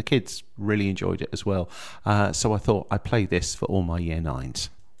good, and the kids really enjoyed it as well. So I thought I'd play this for all my Year 9s.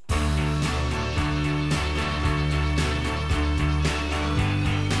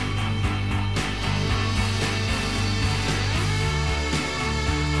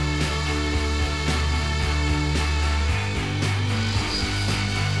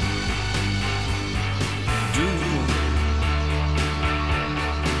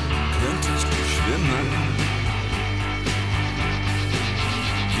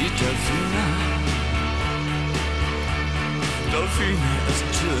 Delfine ist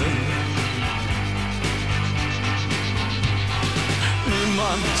schön.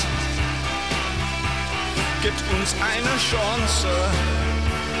 Niemand gibt uns eine Chance,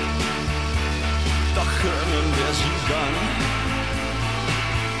 doch können wir sie dann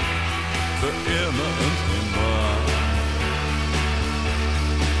für immer und immer.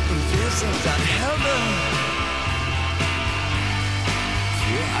 Und wir sind dann Helden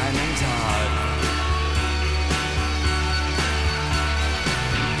für einen Tag.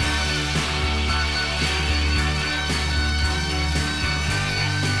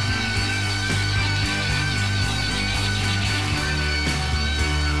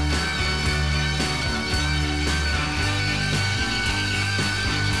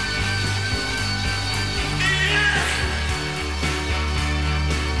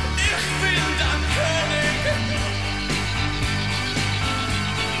 Ich bin dann König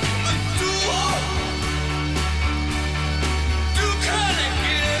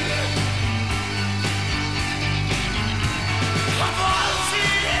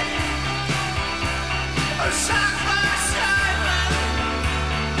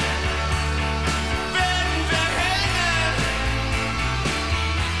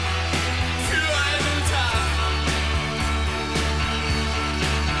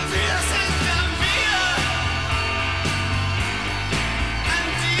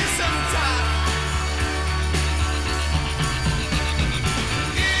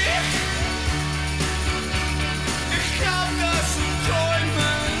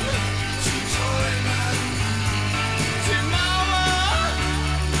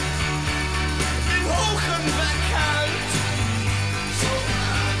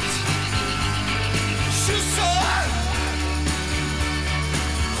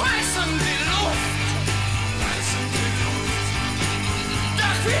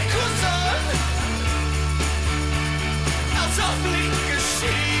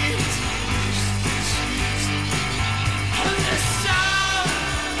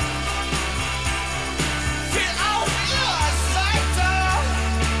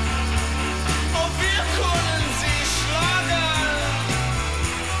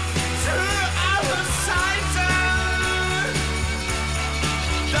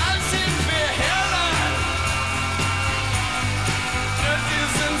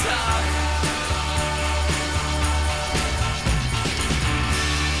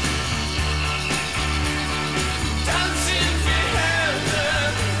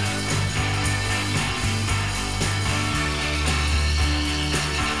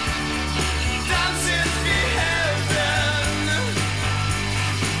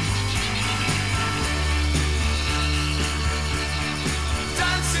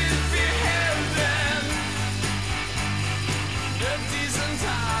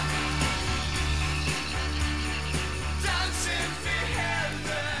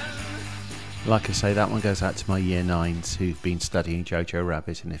Like I say, that one goes out to my year 9s who've been studying Jojo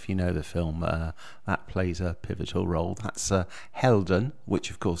Rabbit, and if you know the film, that plays a pivotal role. That's Helden, which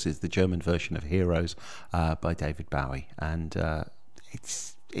of course is the German version of Heroes by David Bowie, and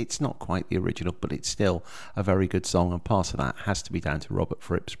it's not quite the original, but it's still a very good song, and part of that has to be down to Robert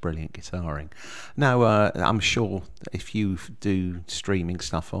Fripp's brilliant guitaring. Now, I'm sure if you do streaming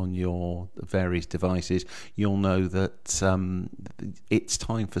stuff on your various devices, you'll know that it's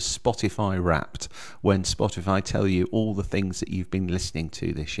time for Spotify Wrapped, when Spotify tell you all the things that you've been listening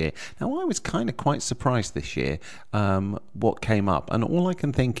to this year. Now, I was kind of quite surprised this year what came up, and all I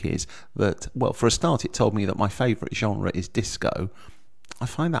can think is that, well, for a start, it told me that my favourite genre is disco. I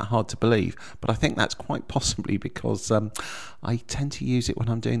find that hard to believe, but I think that's quite possibly because I tend to use it when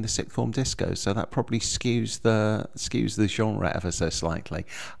I'm doing the sixth form disco, so that probably skews the genre ever so slightly.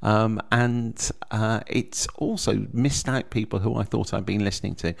 And it's also missed out people who I thought I'd been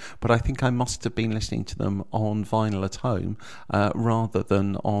listening to, but I think I must have been listening to them on vinyl at home rather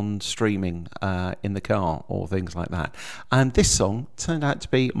than on streaming in the car or things like that. And this song turned out to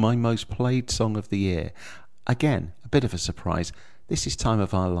be my most played song of the year. Again, a bit of a surprise. This is Time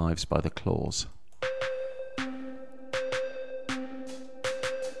of Our Lives by The Claws.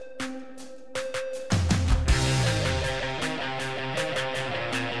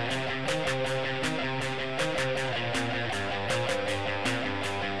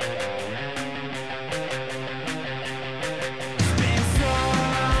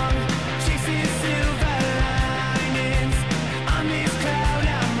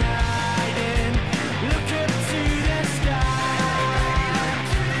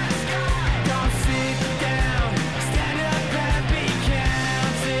 Don't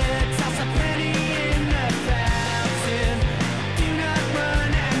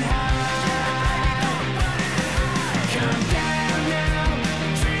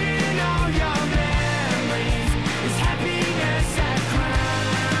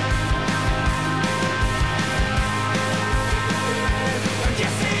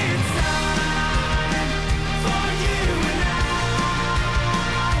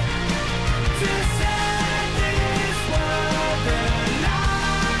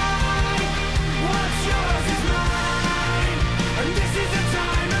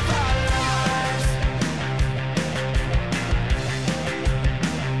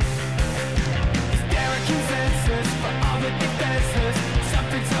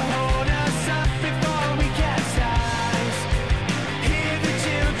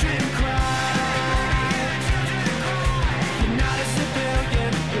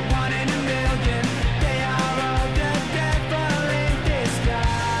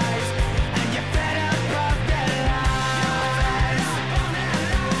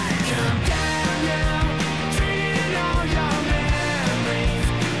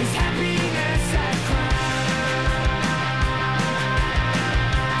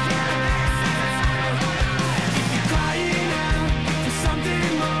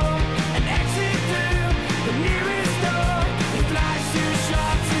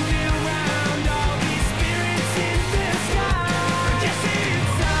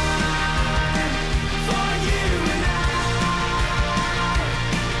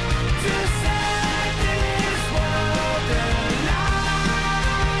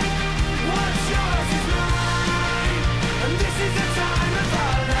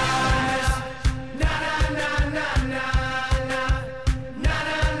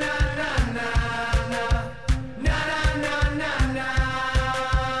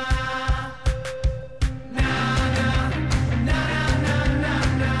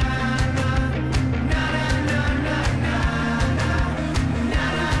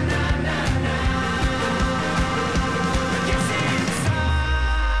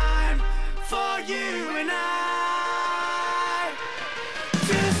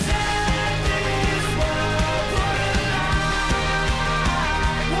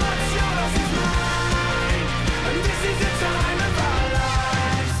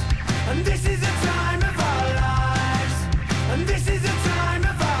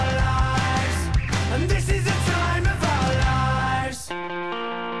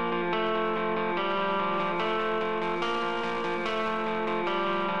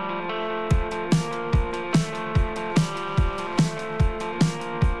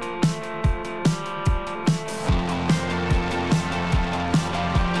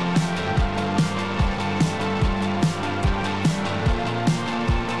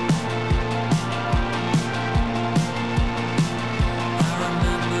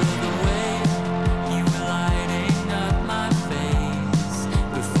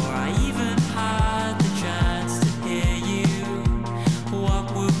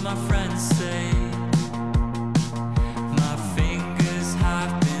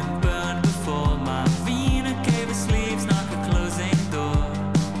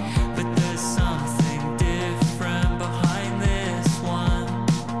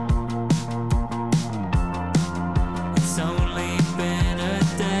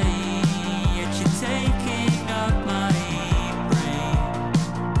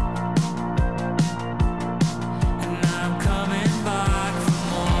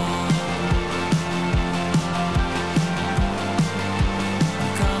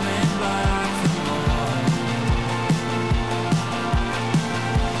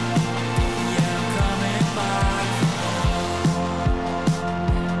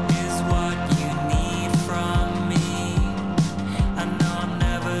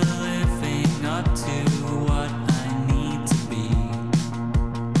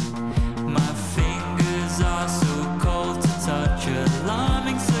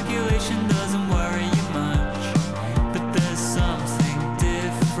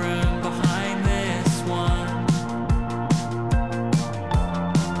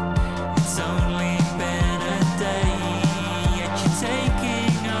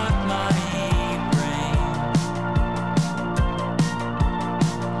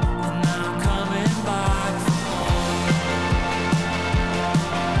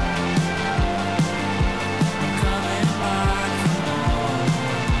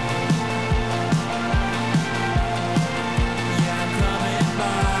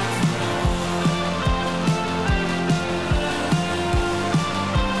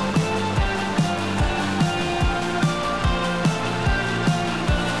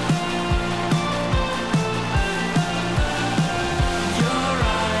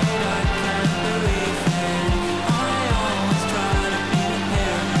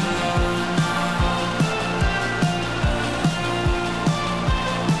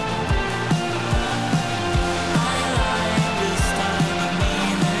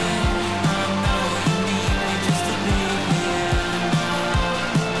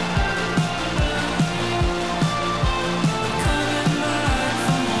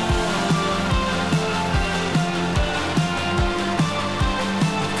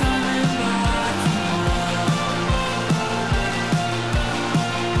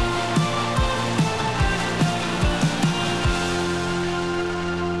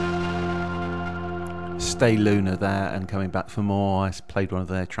Stay Lunar there and coming back for more. I played one of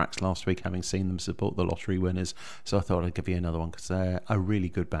their tracks last week, having seen them support the lottery winners, so I thought I'd give you another one because they're a really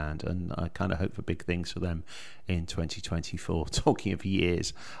good band and I kind of hope for big things for them in 2024. Talking of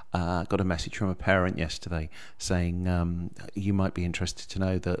years, got a message from a parent yesterday saying you might be interested to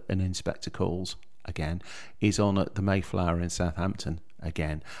know that an Inspector Calls again is on at the Mayflower in Southampton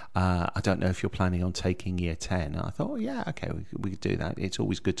again. I don't know if you're planning on taking year 10. I thought, yeah, okay, we could do that. It's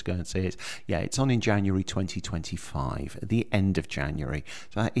always good to go and see it. Yeah, it's on in January 2025, at the end of January.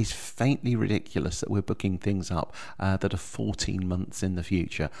 So that is faintly ridiculous that we're booking things up that are 14 months in the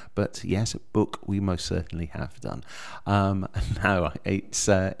future. But yes, book we most certainly have done. Now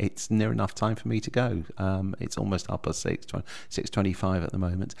it's near enough time for me to go. It's almost 6:25 at the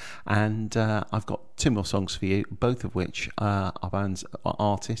moment, and I've got two more songs for you, both of which are bands, are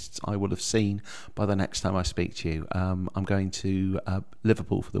artists I will have seen by the next time I speak to you. I'm going to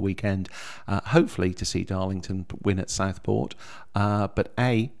Liverpool for the weekend, hopefully to see Darlington win at Southport, but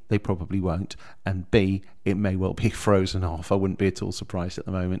A, they probably won't, and B, it may well be frozen off. I wouldn't be at all surprised at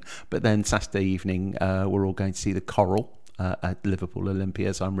the moment. But then Saturday evening, we're all going to see the Coral at Liverpool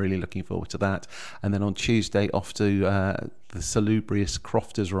Olympia, so I'm really looking forward to that. And then on Tuesday, off to the salubrious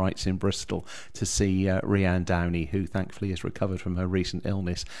Crofters Rights in Bristol to see Rhiannon Downey, who thankfully has recovered from her recent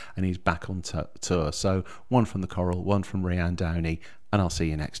illness and is back on tour. So one from the Coral, one from Rhiannon Downey, and I'll see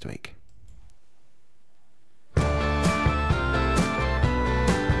you next week.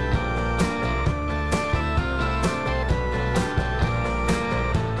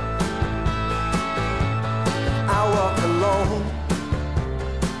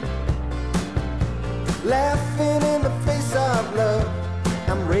 Laughing in the face of love,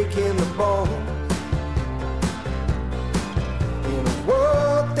 I'm raking the bones. In a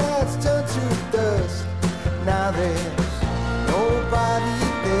world that's turned to dust, now there's nobody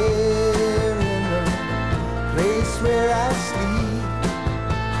there in the place where I sleep.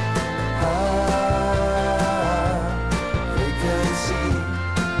 Vacancy.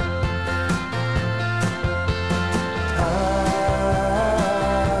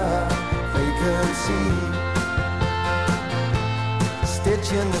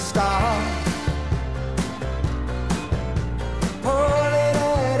 Stitching the stars, pulling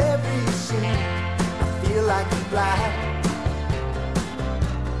at every seam. I feel like a fly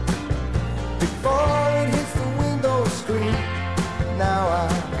before it hits the window screen. Now I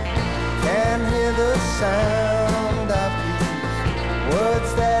can hear the sound of these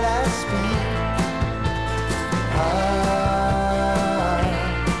words that I speak.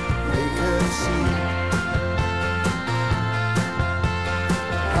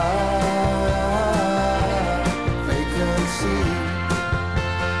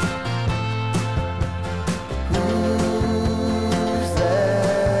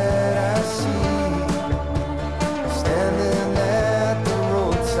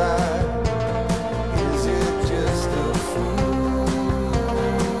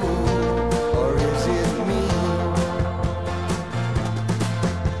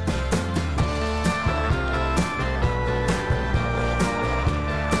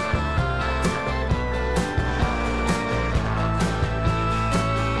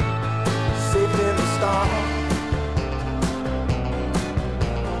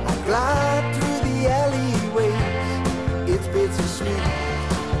 Glide through the alleyways, it's bittersweet,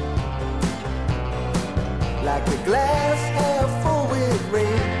 like a glass half full with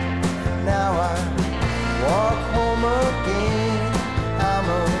rain. Now I walk home again. I'm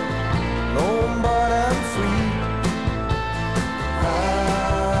alone but I'm free.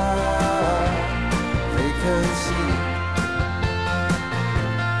 Vacancy.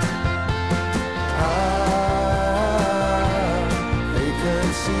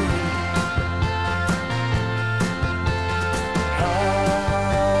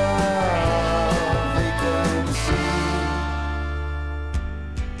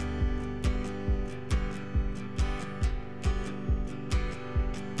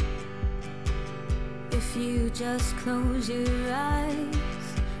 If you just close your eyes,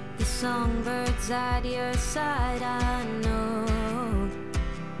 the songbirds at your side, I know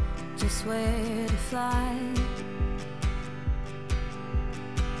just where to fly.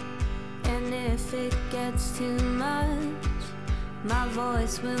 And if it gets too much, my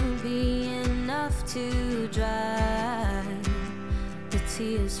voice will be enough to dry the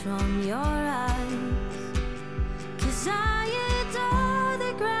tears from your eyes. 'Cause I adore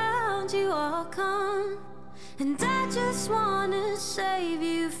the ground you walk on, and I just wanna save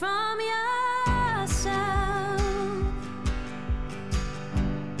you from yourself.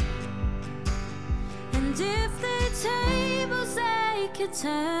 And if the tables they could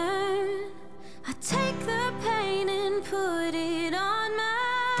turn, I'd take the pain and put it on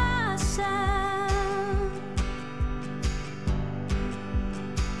myself.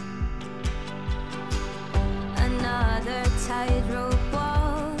 Another tightrope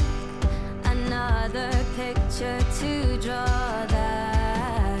walk, another picture to draw.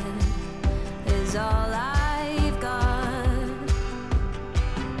 That is all I've got.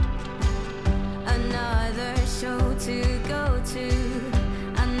 Another show to go to,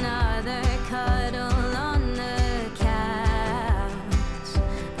 another cuddle on the couch,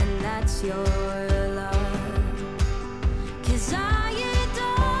 and that's your love. 'Cause I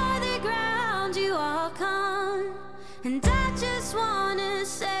adore the ground you walk on, and I just wanna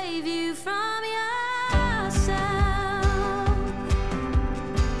save you from yourself.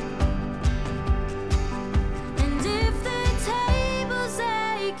 And if the tables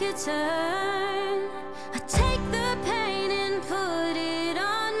they could turn, I'd take the pain and put it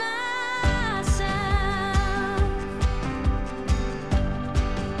on myself.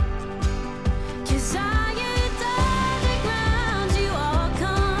 'Cause I adore the ground you walk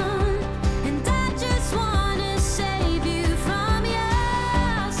on, and I just wanna save you from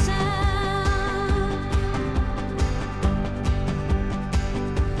yourself.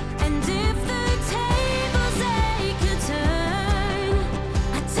 And if the tables they could turn,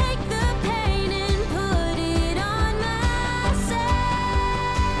 I'd take the pain and put it on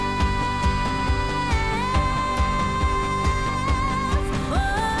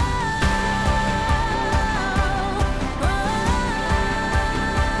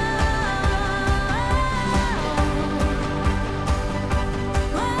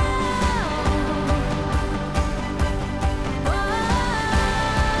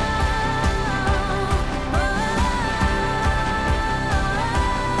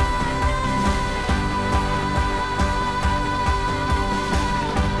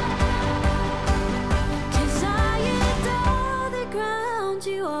Cause I adore the ground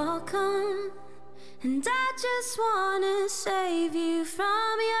you walk on, and I just wanna save you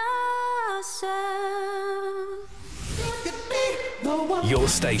from yourself. Your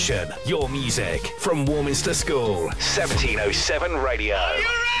station, your music, from Warminster School, 1707 Radio. Are you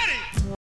ready?